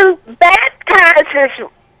who baptizes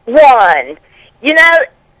one. You know,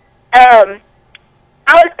 I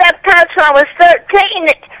was baptized when I was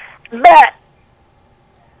 13, but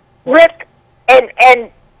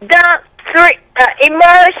and dumped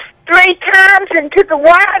immersed 3 times into the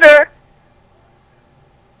water.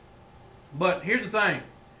 But here's the thing.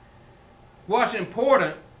 What's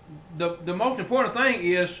important, the most important thing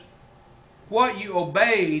is what you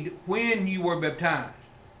obeyed when you were baptized.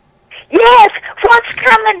 Yes, what's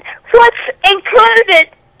included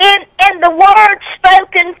in the word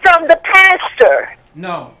spoken from the pastor.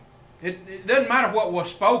 No, it doesn't matter what was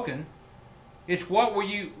spoken. It's why were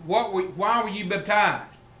you baptized?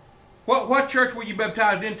 What church were you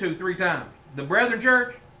baptized into 3 times? The Brethren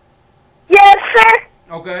Church? Yes, sir.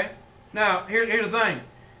 Okay. Now, here's the thing.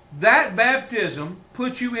 That baptism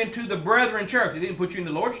put you into the Brethren Church. It didn't put you in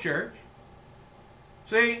the Lord's church.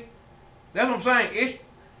 See? That's what I'm saying.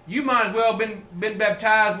 You might as well been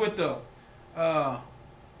baptized with the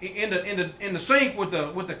in the sink with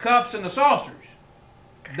the cups and the saucers.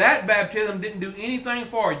 That baptism didn't do anything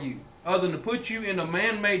for you other than to put you in a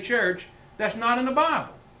man-made church that's not in the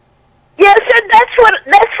Bible. Yes, sir. That's what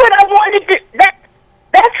I wanted to.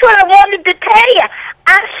 That's what I wanted to tell you.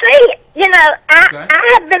 I see. You know,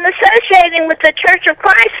 I have been associating with the Church of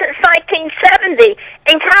Christ since 1970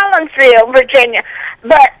 in Collinsville, Virginia.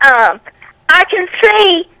 But I can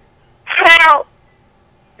see how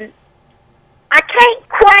I can't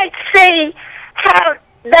quite see how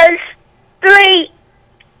those 3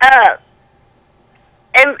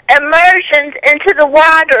 immersions into the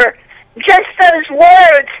water, just those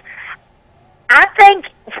words. I think,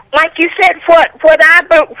 like you said, what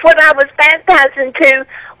I was baptized into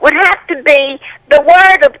would have to be the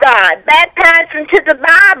Word of God, baptized into the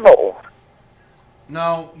Bible.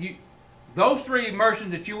 No, those 3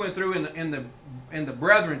 immersions that you went through in the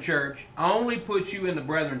Brethren Church only put you in the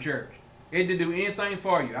Brethren Church. It didn't do anything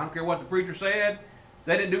for you. I don't care what the preacher said.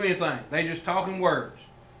 They didn't do anything. They just talking words.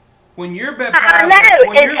 When you're baptized, I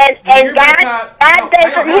know, and God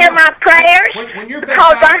doesn't hear my prayers when you're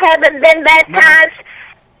because I haven't been baptized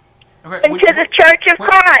into the Church of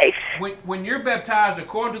Christ. When you're baptized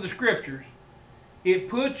according to the Scriptures, it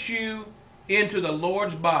puts you into the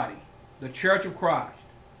Lord's body, the Church of Christ.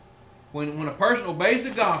 When a person obeys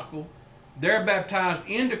the gospel, they're baptized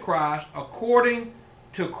into Christ according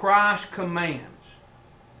to Christ's commands,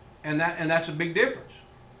 and that's a big difference.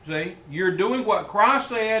 See, you're doing what Christ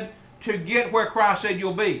said to get where Christ said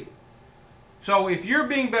you'll be. So if you're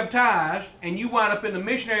being baptized and you wind up in the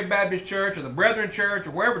Missionary Baptist Church or the Brethren Church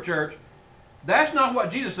or wherever church, that's not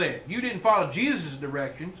what Jesus said. You didn't follow Jesus'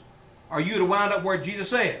 directions, or you'd have wound up where Jesus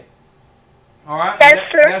said. All right?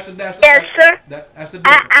 Yes, sir. Yes, sir. That's the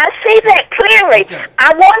difference. I see that clearly. Okay.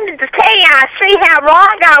 I wanted to tell you, I see how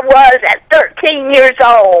wrong I was at 13 years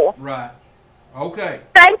old. Right. Okay.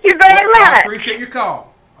 Thank you very much. I appreciate your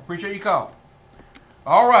call.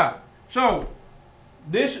 All right. So,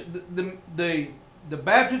 the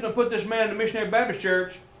baptism that put this man in the Missionary Baptist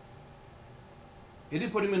Church, it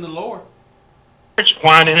didn't put him in the Lord.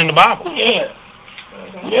 Why is it in the Bible? Yeah.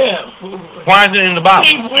 Yeah. Why is it in the Bible?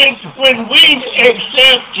 When we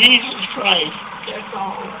accept Jesus Christ,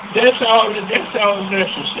 that's all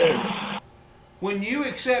necessary. When you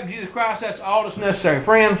accept Jesus Christ, that's all that's necessary.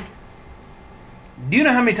 Friends, do you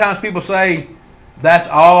know how many times people say that's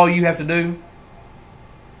all you have to do?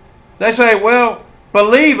 They say, well,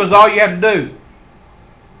 believe is all you have to do.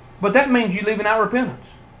 But that means you're leaving out repentance.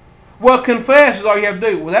 Well, confess is all you have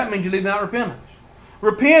to do. Well, that means you're leaving out repentance.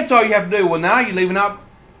 Repent's all you have to do. Well, now you're leaving out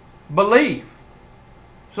belief.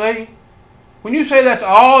 See? When you say that's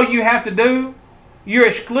all you have to do, you're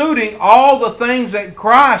excluding all the things that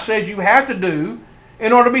Christ says you have to do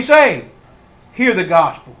in order to be saved. Hear the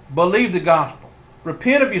gospel. Believe the gospel.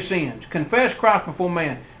 Repent of your sins. Confess Christ before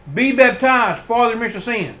man. Be baptized for the remission of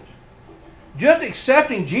sins. Just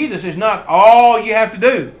accepting Jesus is not all you have to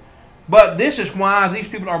do. But this is why these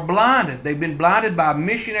people are blinded. They've been blinded by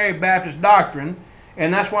missionary Baptist doctrine,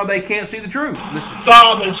 and that's why they can't see the truth. Listen.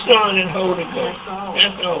 Father, Son, and Holy Ghost.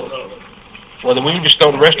 That's all of it. Well, then we just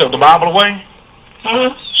throw the rest of the Bible away?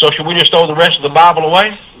 Huh? So should we just throw the rest of the Bible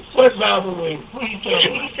away? What Bible away? What are you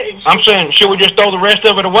talking about? I'm saying, should we just throw the rest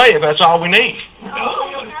of it away if that's all we need? No,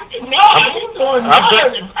 I ain't doing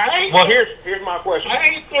nothing. Well, here's my question. I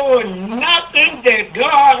ain't doing nothing that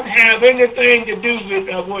God have anything to do with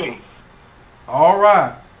away. All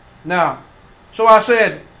right. Now, so I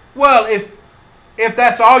said, well, if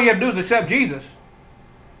that's all you have to do is accept Jesus,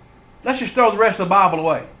 let's just throw the rest of the Bible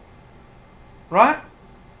away. Right?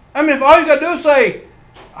 I mean, if all you got to do is say,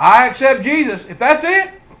 I accept Jesus, if that's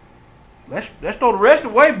it, let's throw the rest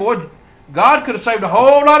away, boy. God could have saved a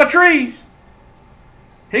whole lot of trees.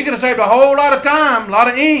 He could have saved a whole lot of time, a lot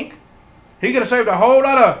of ink. He could have saved a whole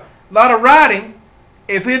lot of writing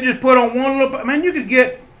if he'd just put on one little... Man, you could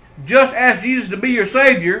get just ask Jesus to be your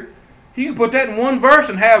Savior. You could put that in one verse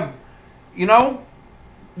and have, you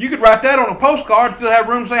could write that on a postcard and still have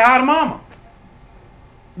room to say hi to Mama.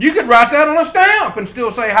 You could write that on a stamp and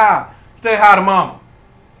still say hi to Mama.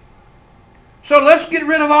 So let's get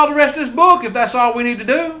rid of all the rest of this book if that's all we need to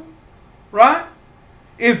do. Right?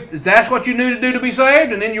 If that's what you need to do to be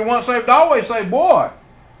saved, and then you're once saved, always saved, boy,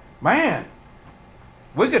 man,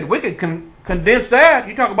 we could condense that.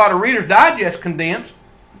 You talk about a Reader's Digest condensed.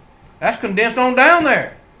 That's condensed on down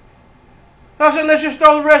there. So I said, let's just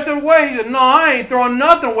throw the rest of it away. He said, no, I ain't throwing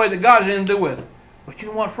nothing away that God has anything to do with it. But you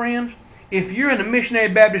know what, friends? If you're in the Missionary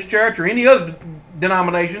Baptist Church or any other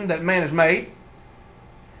denomination that man has made,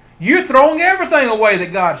 you're throwing everything away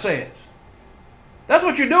that God says. That's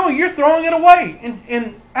what you're doing. You're throwing it away.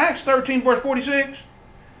 In Acts 13, verse 46,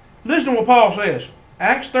 listen to what Paul says.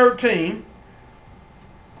 Acts 13,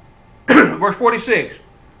 verse 46.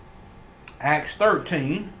 Acts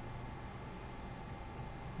 13,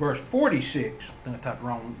 verse 46. I think I typed the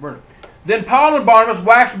wrong verse. Then Paul and Barnabas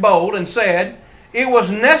waxed bold and said, it was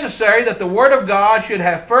necessary that the word of God should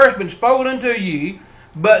have first been spoken unto ye,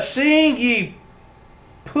 but seeing ye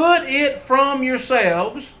put it from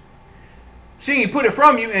yourselves, seeing ye put it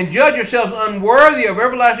from you, and judge yourselves unworthy of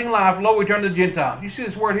everlasting life, lo, we turn to the Gentiles. You see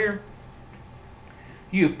this word here?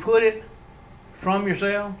 You put it from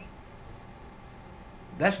yourselves.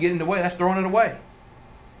 That's getting it away. That's throwing it away.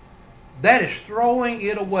 That is throwing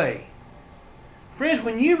it away. Friends,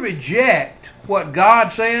 when you reject what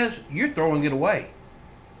God says, you're throwing it away.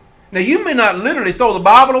 Now, you may not literally throw the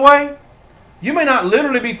Bible away. You may not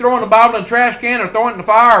literally be throwing the Bible in a trash can or throwing it in the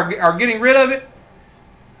fire or getting rid of it.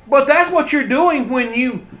 But that's what you're doing when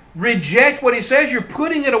you reject what He says. You're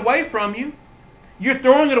putting it away from you. You're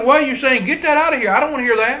throwing it away. You're saying, get that out of here. I don't want to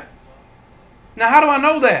hear that. Now, how do I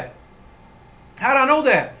know that? How do I know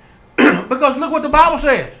that? Because look what the Bible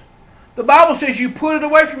says. The Bible says you put it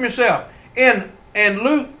away from yourself. In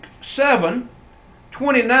Luke 7,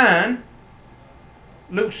 29,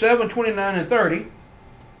 Luke 7, 29 and 30,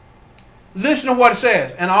 listen to what it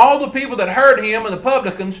says. And all the people that heard him and the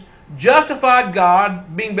publicans justified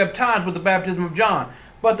God, being baptized with the baptism of John.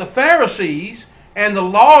 But the Pharisees and the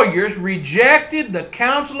lawyers rejected the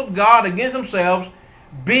counsel of God against themselves,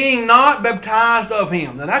 being not baptized of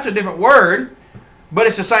him. Now that's a different word. But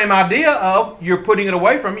it's the same idea of you're putting it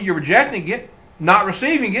away from you, you're rejecting it, not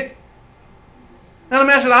receiving it. Now the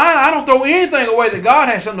man said, I don't throw anything away that God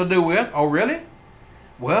has something to do with. Oh, really?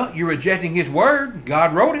 Well, you're rejecting His Word.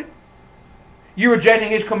 God wrote it. You're rejecting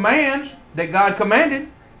His commands that God commanded.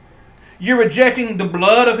 You're rejecting the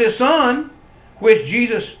blood of His Son, which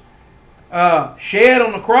Jesus shed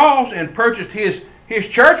on the cross and purchased His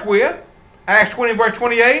church with. Acts 20 verse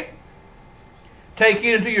 28. Take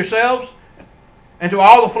heed unto yourselves and to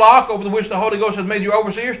all the flock over which the Holy Ghost has made you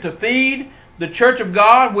overseers, to feed the church of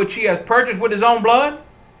God which He has purchased with His own blood.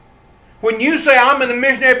 When you say, I'm in the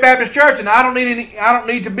Missionary Baptist Church and I don't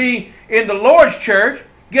need to be in the Lord's church,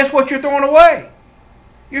 guess what you're throwing away?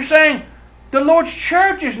 You're saying the Lord's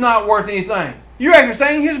church is not worth anything. You're actually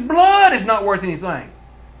saying His blood is not worth anything,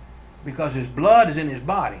 because His blood is in His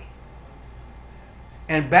body.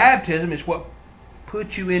 And baptism is what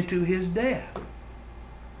puts you into His death.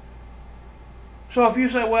 So if you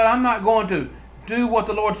say, well, I'm not going to do what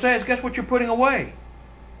the Lord says, guess what you're putting away?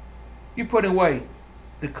 You're putting away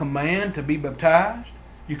the command to be baptized.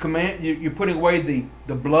 You're putting away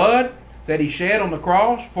the blood that He shed on the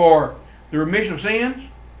cross for the remission of sins.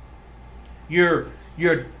 You're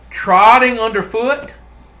trotting underfoot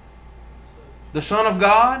the Son of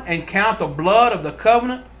God and count the blood of the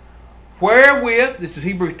covenant wherewith, this is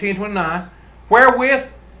Hebrews 10:29, wherewith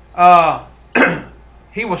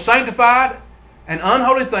He was sanctified an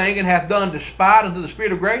unholy thing and hath done despite unto the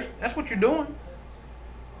Spirit of grace. That's what you're doing.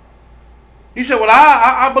 You say, well,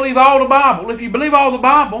 I believe all the Bible. Well, if you believe all the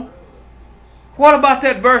Bible, what about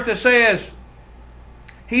that verse that says,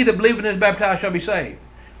 he that believeth and is baptized shall be saved?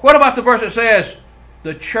 What about the verse that says,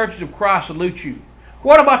 the churches of Christ salute you?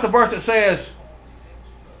 What about the verse that says,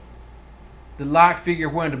 the like figure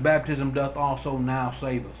wherein the baptism doth also now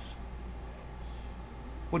save us?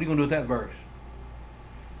 What are you going to do with that verse?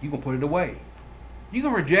 You're going to put it away. You're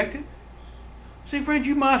going to reject it. See, friends,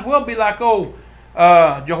 you might as well be like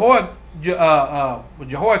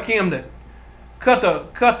Jehoiakim that cut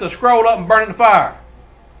the scroll up and burn it in the fire.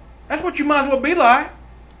 That's what you might as well be like.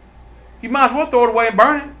 You might as well throw it away and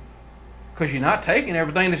burn it, because you're not taking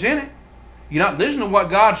everything that's in it. You're not listening to what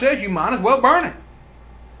God says. You might as well burn it.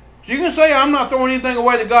 So you can say, I'm not throwing anything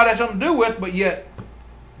away that God has something to do with, but yet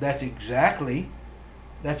that's exactly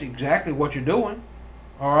what you're doing.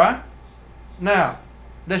 All right? Now,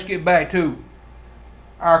 let's get back to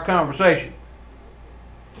our conversation.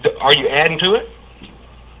 Are you adding to it?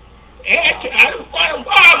 Why am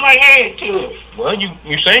I adding to it? Well,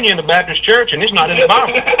 you're saying you're in the Baptist church and it's not in the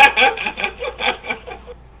Bible.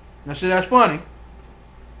 Now, see, that's funny.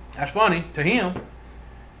 That's funny to him.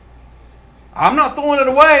 I'm not throwing it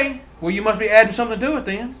away. Well, you must be adding something to it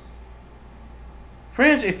then.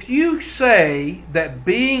 Friends, if you say that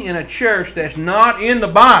being in a church that's not in the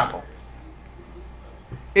Bible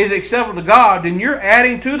is acceptable to God, then you're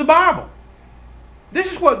adding to the Bible. This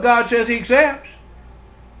is what God says He accepts.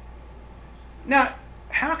 Now,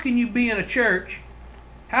 how can you be in a church?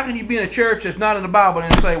 How can you be in a church that's not in the Bible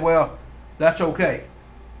and say, well, that's okay?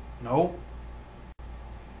 No.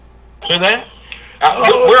 See that?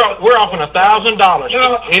 We're offering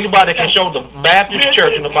 $1,000. Anybody can show the Baptist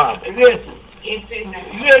church in the Bible. Listen.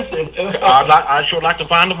 I'd sure like to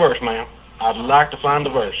find the verse, ma'am. I'd like to find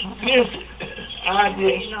the verse. Listen. I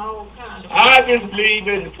just believe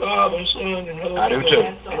in the Father, Son, and Holy Ghost. I do too.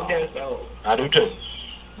 And that's all. I do too.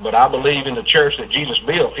 But I believe in the church that Jesus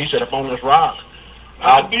built. He said, upon this rock.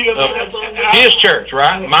 His church,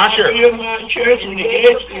 right? My church. I build my church, and the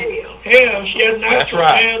gates of hell shall not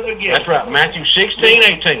prevail against. That's right. Matthew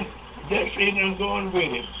 16:18. That's it. I'm going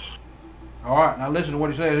with it. All right. Now listen to what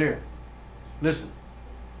he says here. Listen.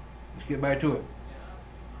 Let's get back to it.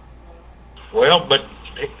 Well, but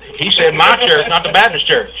he said my church, not the Baptist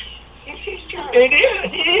church. It's his church. It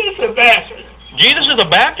is. He is a Baptist. Jesus is a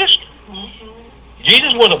Baptist? Mm-hmm.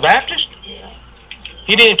 Jesus was a Baptist? Yeah.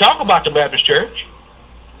 He didn't talk about the Baptist church.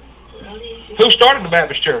 Who started the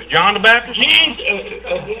Baptist church? John the Baptist? John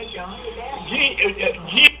the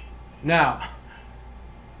Baptist. Now,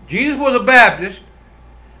 Jesus was a Baptist.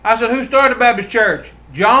 I said, who started the Baptist church?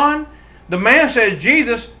 John. The man says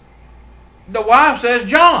Jesus. The wife says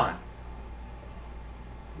John.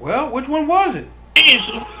 Well, which one was it?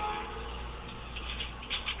 Jesus.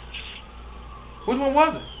 Which one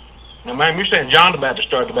was it? Now, ma'am, you're saying John the Baptist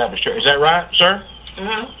started the Baptist church. Is that right, sir?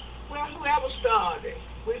 Uh-huh. Well, whoever started,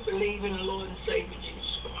 we believe in the Lord and Savior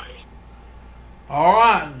Jesus Christ. All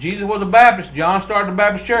right. Jesus was a Baptist. John started the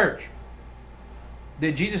Baptist church.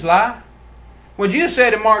 Did Jesus lie? When Jesus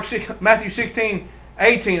said in Matthew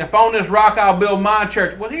 16:18, upon this rock I'll build my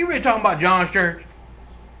church, was he really talking about John's church?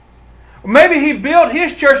 Or maybe he built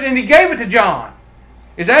his church and he gave it to John.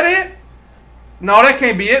 Is that it? No, that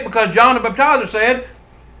can't be it, because John the Baptizer said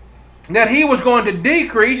that he was going to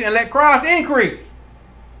decrease and let Christ increase.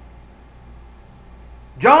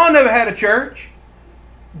 John never had a church.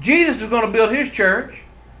 Jesus is going to build his church.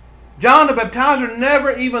 John the Baptizer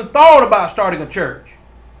never even thought about starting a church.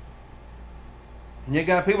 And you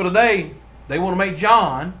got people today, they want to make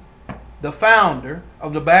John the founder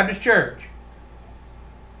of the Baptist church.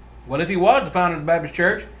 Well, if he was the founder of the Baptist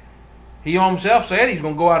church, he himself said he's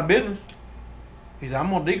going to go out of business. He said,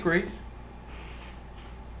 I'm going to decrease.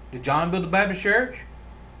 Did John build the Baptist church?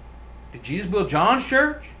 Did Jesus build John's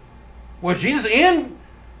church? Was Jesus in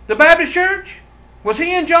the Baptist church? Was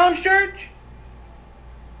he in John's church?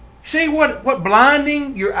 See what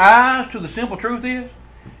blinding your eyes to the simple truth is?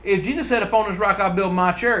 If Jesus said, upon this rock I'll build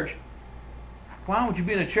my church, why would you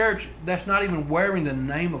be in a church that's not even wearing the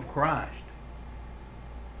name of Christ?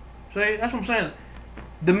 See, that's what I'm saying.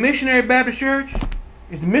 The Missionary Baptist Church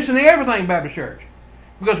is missing the everything Baptist Church.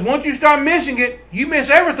 Because once you start missing it, you miss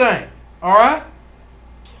everything. All right?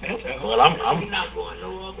 Well, I'm not going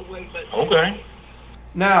no other way but okay.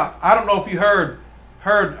 Now, I don't know if you heard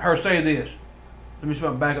her say this. Let me see if I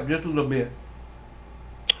can back up just a little bit.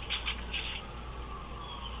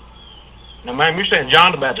 Now, ma'am, you're saying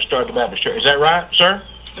John the Baptist started the Baptist church. Is that right, sir?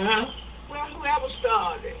 Well, whoever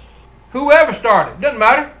started. Whoever started. Doesn't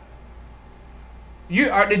matter.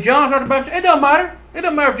 Did John start the Baptist church? It doesn't matter. It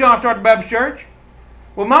doesn't matter if John started the Baptist church.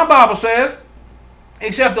 Well, my Bible says,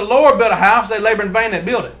 except the Lord built a house, they labor in vain that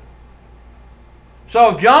build it.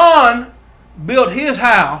 So if John built his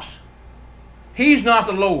house, he's not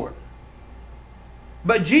the Lord.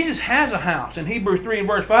 But Jesus has a house. In Hebrews 3 and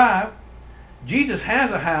verse 5, Jesus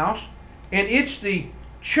has a house, and it's the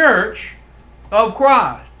church of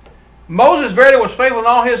Christ. Moses verily was faithful in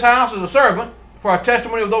all his house as a servant for a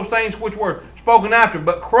testimony of those things which were spoken after.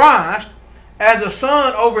 But Christ, as a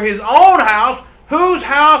son over his own house, whose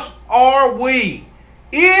house are we?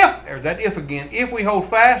 If, there's that if again, if we hold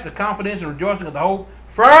fast the confidence and rejoicing of the hope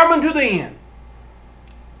firm unto the end.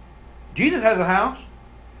 Jesus has a house.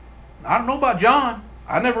 I don't know about John.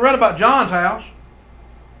 I never read about John's house.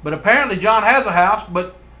 But apparently John has a house,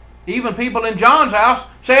 but even people in John's house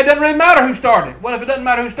say it doesn't really matter who started it. Well, if it doesn't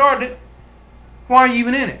matter who started it, why are you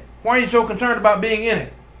even in it? Why are you so concerned about being in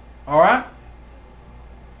it? All right?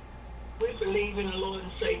 We believe in the Lord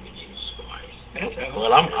and Savior Jesus Christ.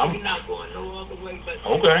 Well, I'm We're not going no other way but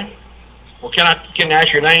okay. Well, can I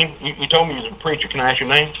ask your name? You told me you're a preacher. Can I ask your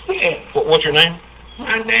name? Yeah. What's your name?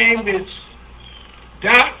 My name is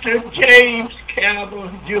Dr. James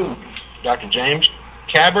Cabell Jr. Dr. James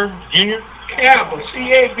Cabell Jr.? Cabell,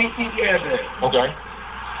 C-A-B-E-L-L. Okay.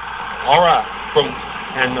 All right.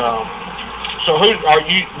 So who are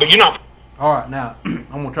you? But you're not. All right, now, I'm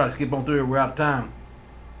going to try to skip on through it. We're out of time.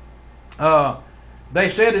 They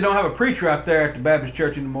said they don't have a preacher out there at the Baptist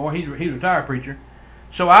church anymore. He's a retired preacher.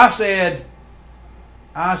 So I said,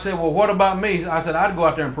 well, what about me? I said, I'd go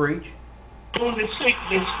out there and preach. On the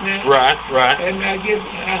sickness now. Right. And I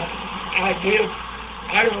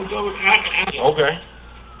don't go. Okay.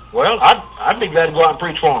 Well, I'd be glad to go out and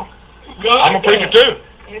preach for him. God, I'm a preacher too.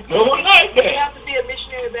 No one like that. You have to be a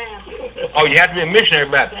missionary Baptist. Oh, you have to be a missionary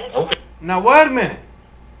Baptist. Okay. Now, wait a minute.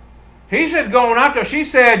 He said going out there. She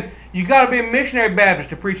said, you got to be a missionary Baptist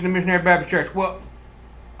to preach in the Missionary Baptist Church. Well,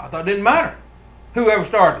 I thought it didn't matter whoever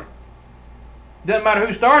started it. Doesn't matter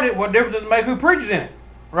who started it. What difference does it make who preaches in it?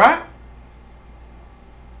 Right?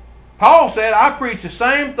 Paul said, I preach the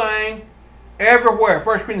same thing everywhere.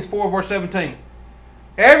 1 Corinthians 4, verse 17.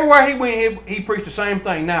 Everywhere he went, he preached the same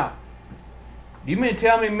thing. Now, do you mean to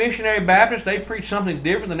tell me missionary Baptists, they preach something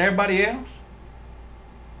different than everybody else?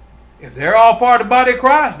 If they're all part of the body of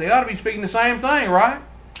Christ, they ought to be speaking the same thing, right?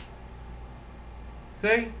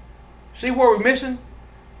 See where we're missing?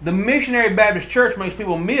 The Missionary Baptist Church makes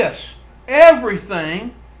people miss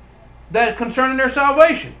everything that concerning their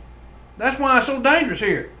salvation. That's why it's so dangerous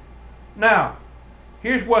here. Now,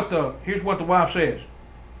 here's what the wife says.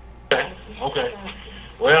 Okay.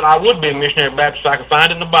 Well, I would be a missionary Baptist if I could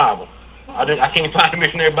find it in the Bible. I can't find a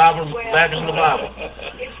missionary Baptist in the Bible.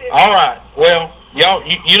 All right. Well, y'all,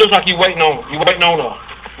 you look like you're waiting on a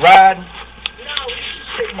ride.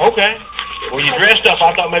 No. Okay. Well, you dressed up.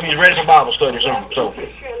 I thought maybe you were ready for Bible study or something. So.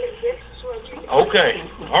 Okay.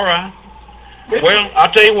 All right. Well,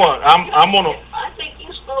 I'll tell you what. I'm gonna. I think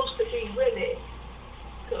you're supposed to be really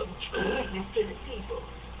witness to the people.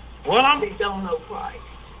 Well, They don't know Christ.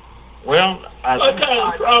 Well,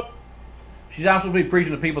 She's absolutely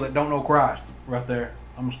preaching to people that don't know Christ right there.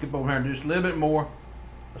 I'm going to skip over here just a little bit more.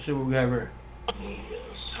 Let's see what we got here.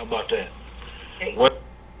 How about that? Hey. Well,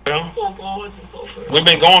 Well, 4 boys and 4 girls. we've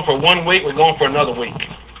been going for 1 week. We're going for another week.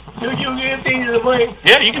 Do you give these away?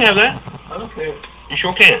 Yeah, you can have that. Okay. You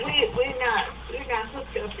sure can. We're not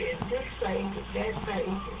hooked up in this phase and that phase.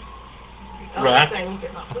 Right.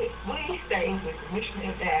 We stay with the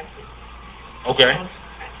Missionary Baptist. Okay.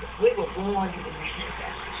 We were born in the Missionary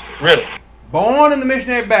Baptist. Really? Born in the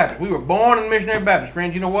Missionary Baptist. We were born in the Missionary Baptist.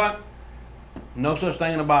 Friends, you know what? No such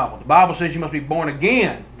thing in the Bible. The Bible says you must be born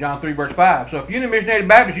again. John 3, verse 5. So if you're in the Missionary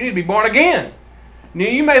Baptist, you need to be born again. Now,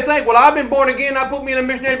 you may think, well, I've been born again. I put me in a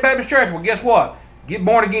Missionary Baptist church. Well, guess what? Get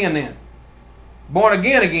born again then. Born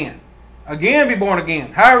again. Again, be born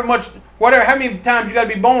again. However much, whatever, how many times you got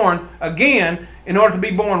to be born again in order to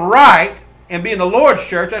be born right and be in the Lord's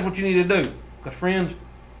church. That's what you need to do. Because, friends,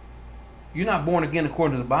 you're not born again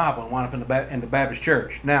according to the Bible and wind up in the Baptist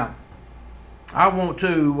church. Now, I want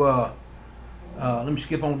to, let me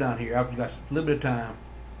skip on down here. I've got a little bit of time.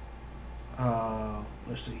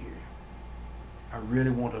 Let's see here. I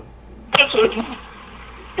really want to.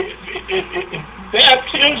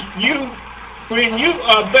 Baptism, when you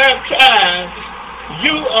are baptized,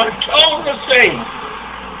 you are totally saved.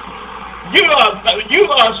 You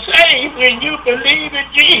are saved when you believe in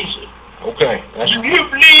Jesus. Okay. You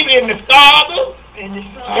believe in the Father, and the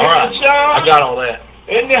Son, All right. I got all that.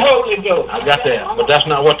 and the Holy Ghost. I got that. But that's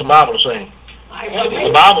not what the Bible is saying.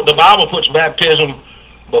 The Bible puts baptism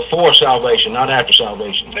before salvation, not after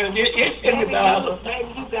salvation. It's in the Bible.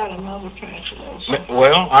 Maybe you got another translation.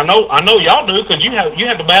 Well, I know y'all do because you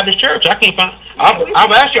have the Baptist church. I can't find. I've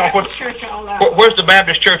asked y'all where's the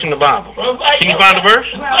Baptist church in the Bible? Can you find a verse?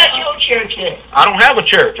 Where's your church at? I don't have a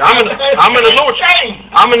church. I'm in the Lord's.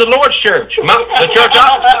 I'm in the Lord's church. The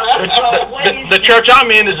church I'm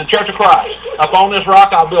in is the Church of Christ. Up on this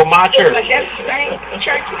rock, I'll build my church. But that's the same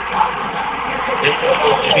church.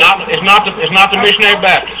 It's not the Missionary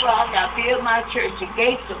Baptist. I build my church. The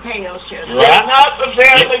gates of hell shall Right? Not the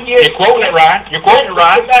family. You're quoting it right. You're quoting it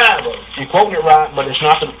right. You're quoting it right, but it's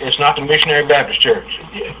not the Missionary Baptist Church.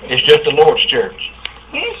 It's just the Lord's church.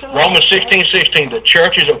 Romans 16:16. The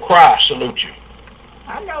churches of Christ salute you.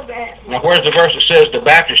 I know that. Now, where's the verse that says the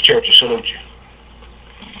Baptist churches salute you?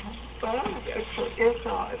 But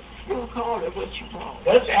you call it what you want.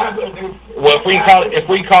 That's how they do. Well, if we can call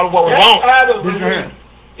it what we want, Listen here.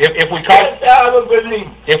 if we call it That's how they believe.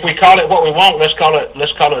 if we call it what we want, let's call it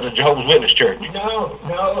the Jehovah's Witness church. No.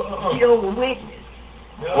 Jehovah's Witness.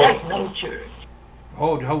 That's no church.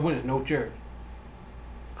 Oh, Jehovah's Witness, no church.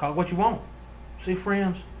 Call it what you want. See,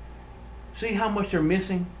 friends, see how much they're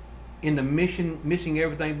missing in the missing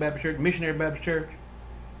everything Baptist Church, Missionary Baptist Church.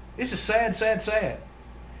 It's a sad.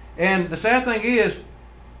 And the sad thing is,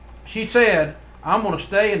 she said, I'm going to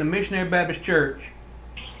stay in the Missionary Baptist Church.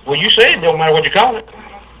 Well, you said it don't matter what you call it.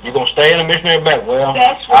 You're going to stay in the Missionary Baptist. Well,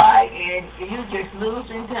 That's right, and you just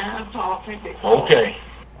losing time talking. Okay.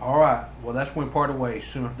 All right. Well, that's when we parted ways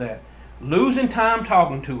soon after that. Losing time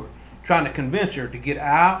talking to her, trying to convince her to get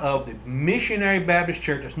out of the Missionary Baptist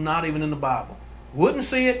Church that's not even in the Bible. Wouldn't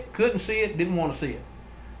see it, couldn't see it, didn't want to see it.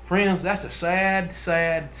 Friends, that's a sad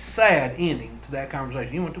ending to that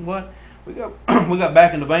conversation. You know what? We got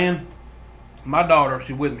back in the van. My daughter,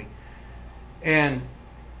 she's with me, and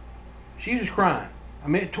she's just crying. I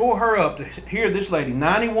mean, it tore her up to hear this lady,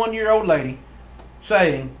 91-year-old lady,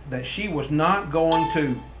 saying that she was not going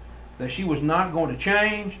to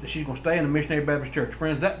change, that she's going to stay in the Missionary Baptist Church.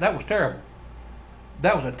 Friends, that was terrible.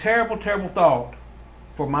 That was a terrible thought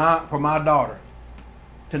for my daughter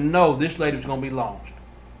to know this lady was going to be lost.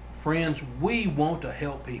 Friends, we want to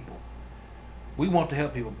help people. We want to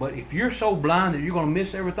help people. But if you're so blind that you're going to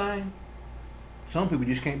miss everything, some people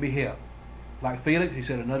just can't be helped. Like Felix, he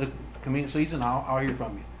said, another convenient season, I'll hear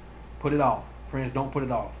from you. Put it off. Friends, don't put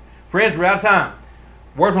it off. Friends, we're out of time.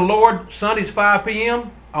 Word from the Lord, Sundays 5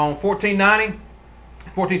 p.m. on 1490,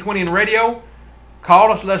 1420 in the radio.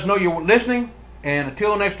 Call us, let us know you're listening. And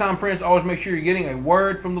until next time, friends, always make sure you're getting a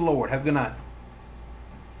word from the Lord. Have a good night.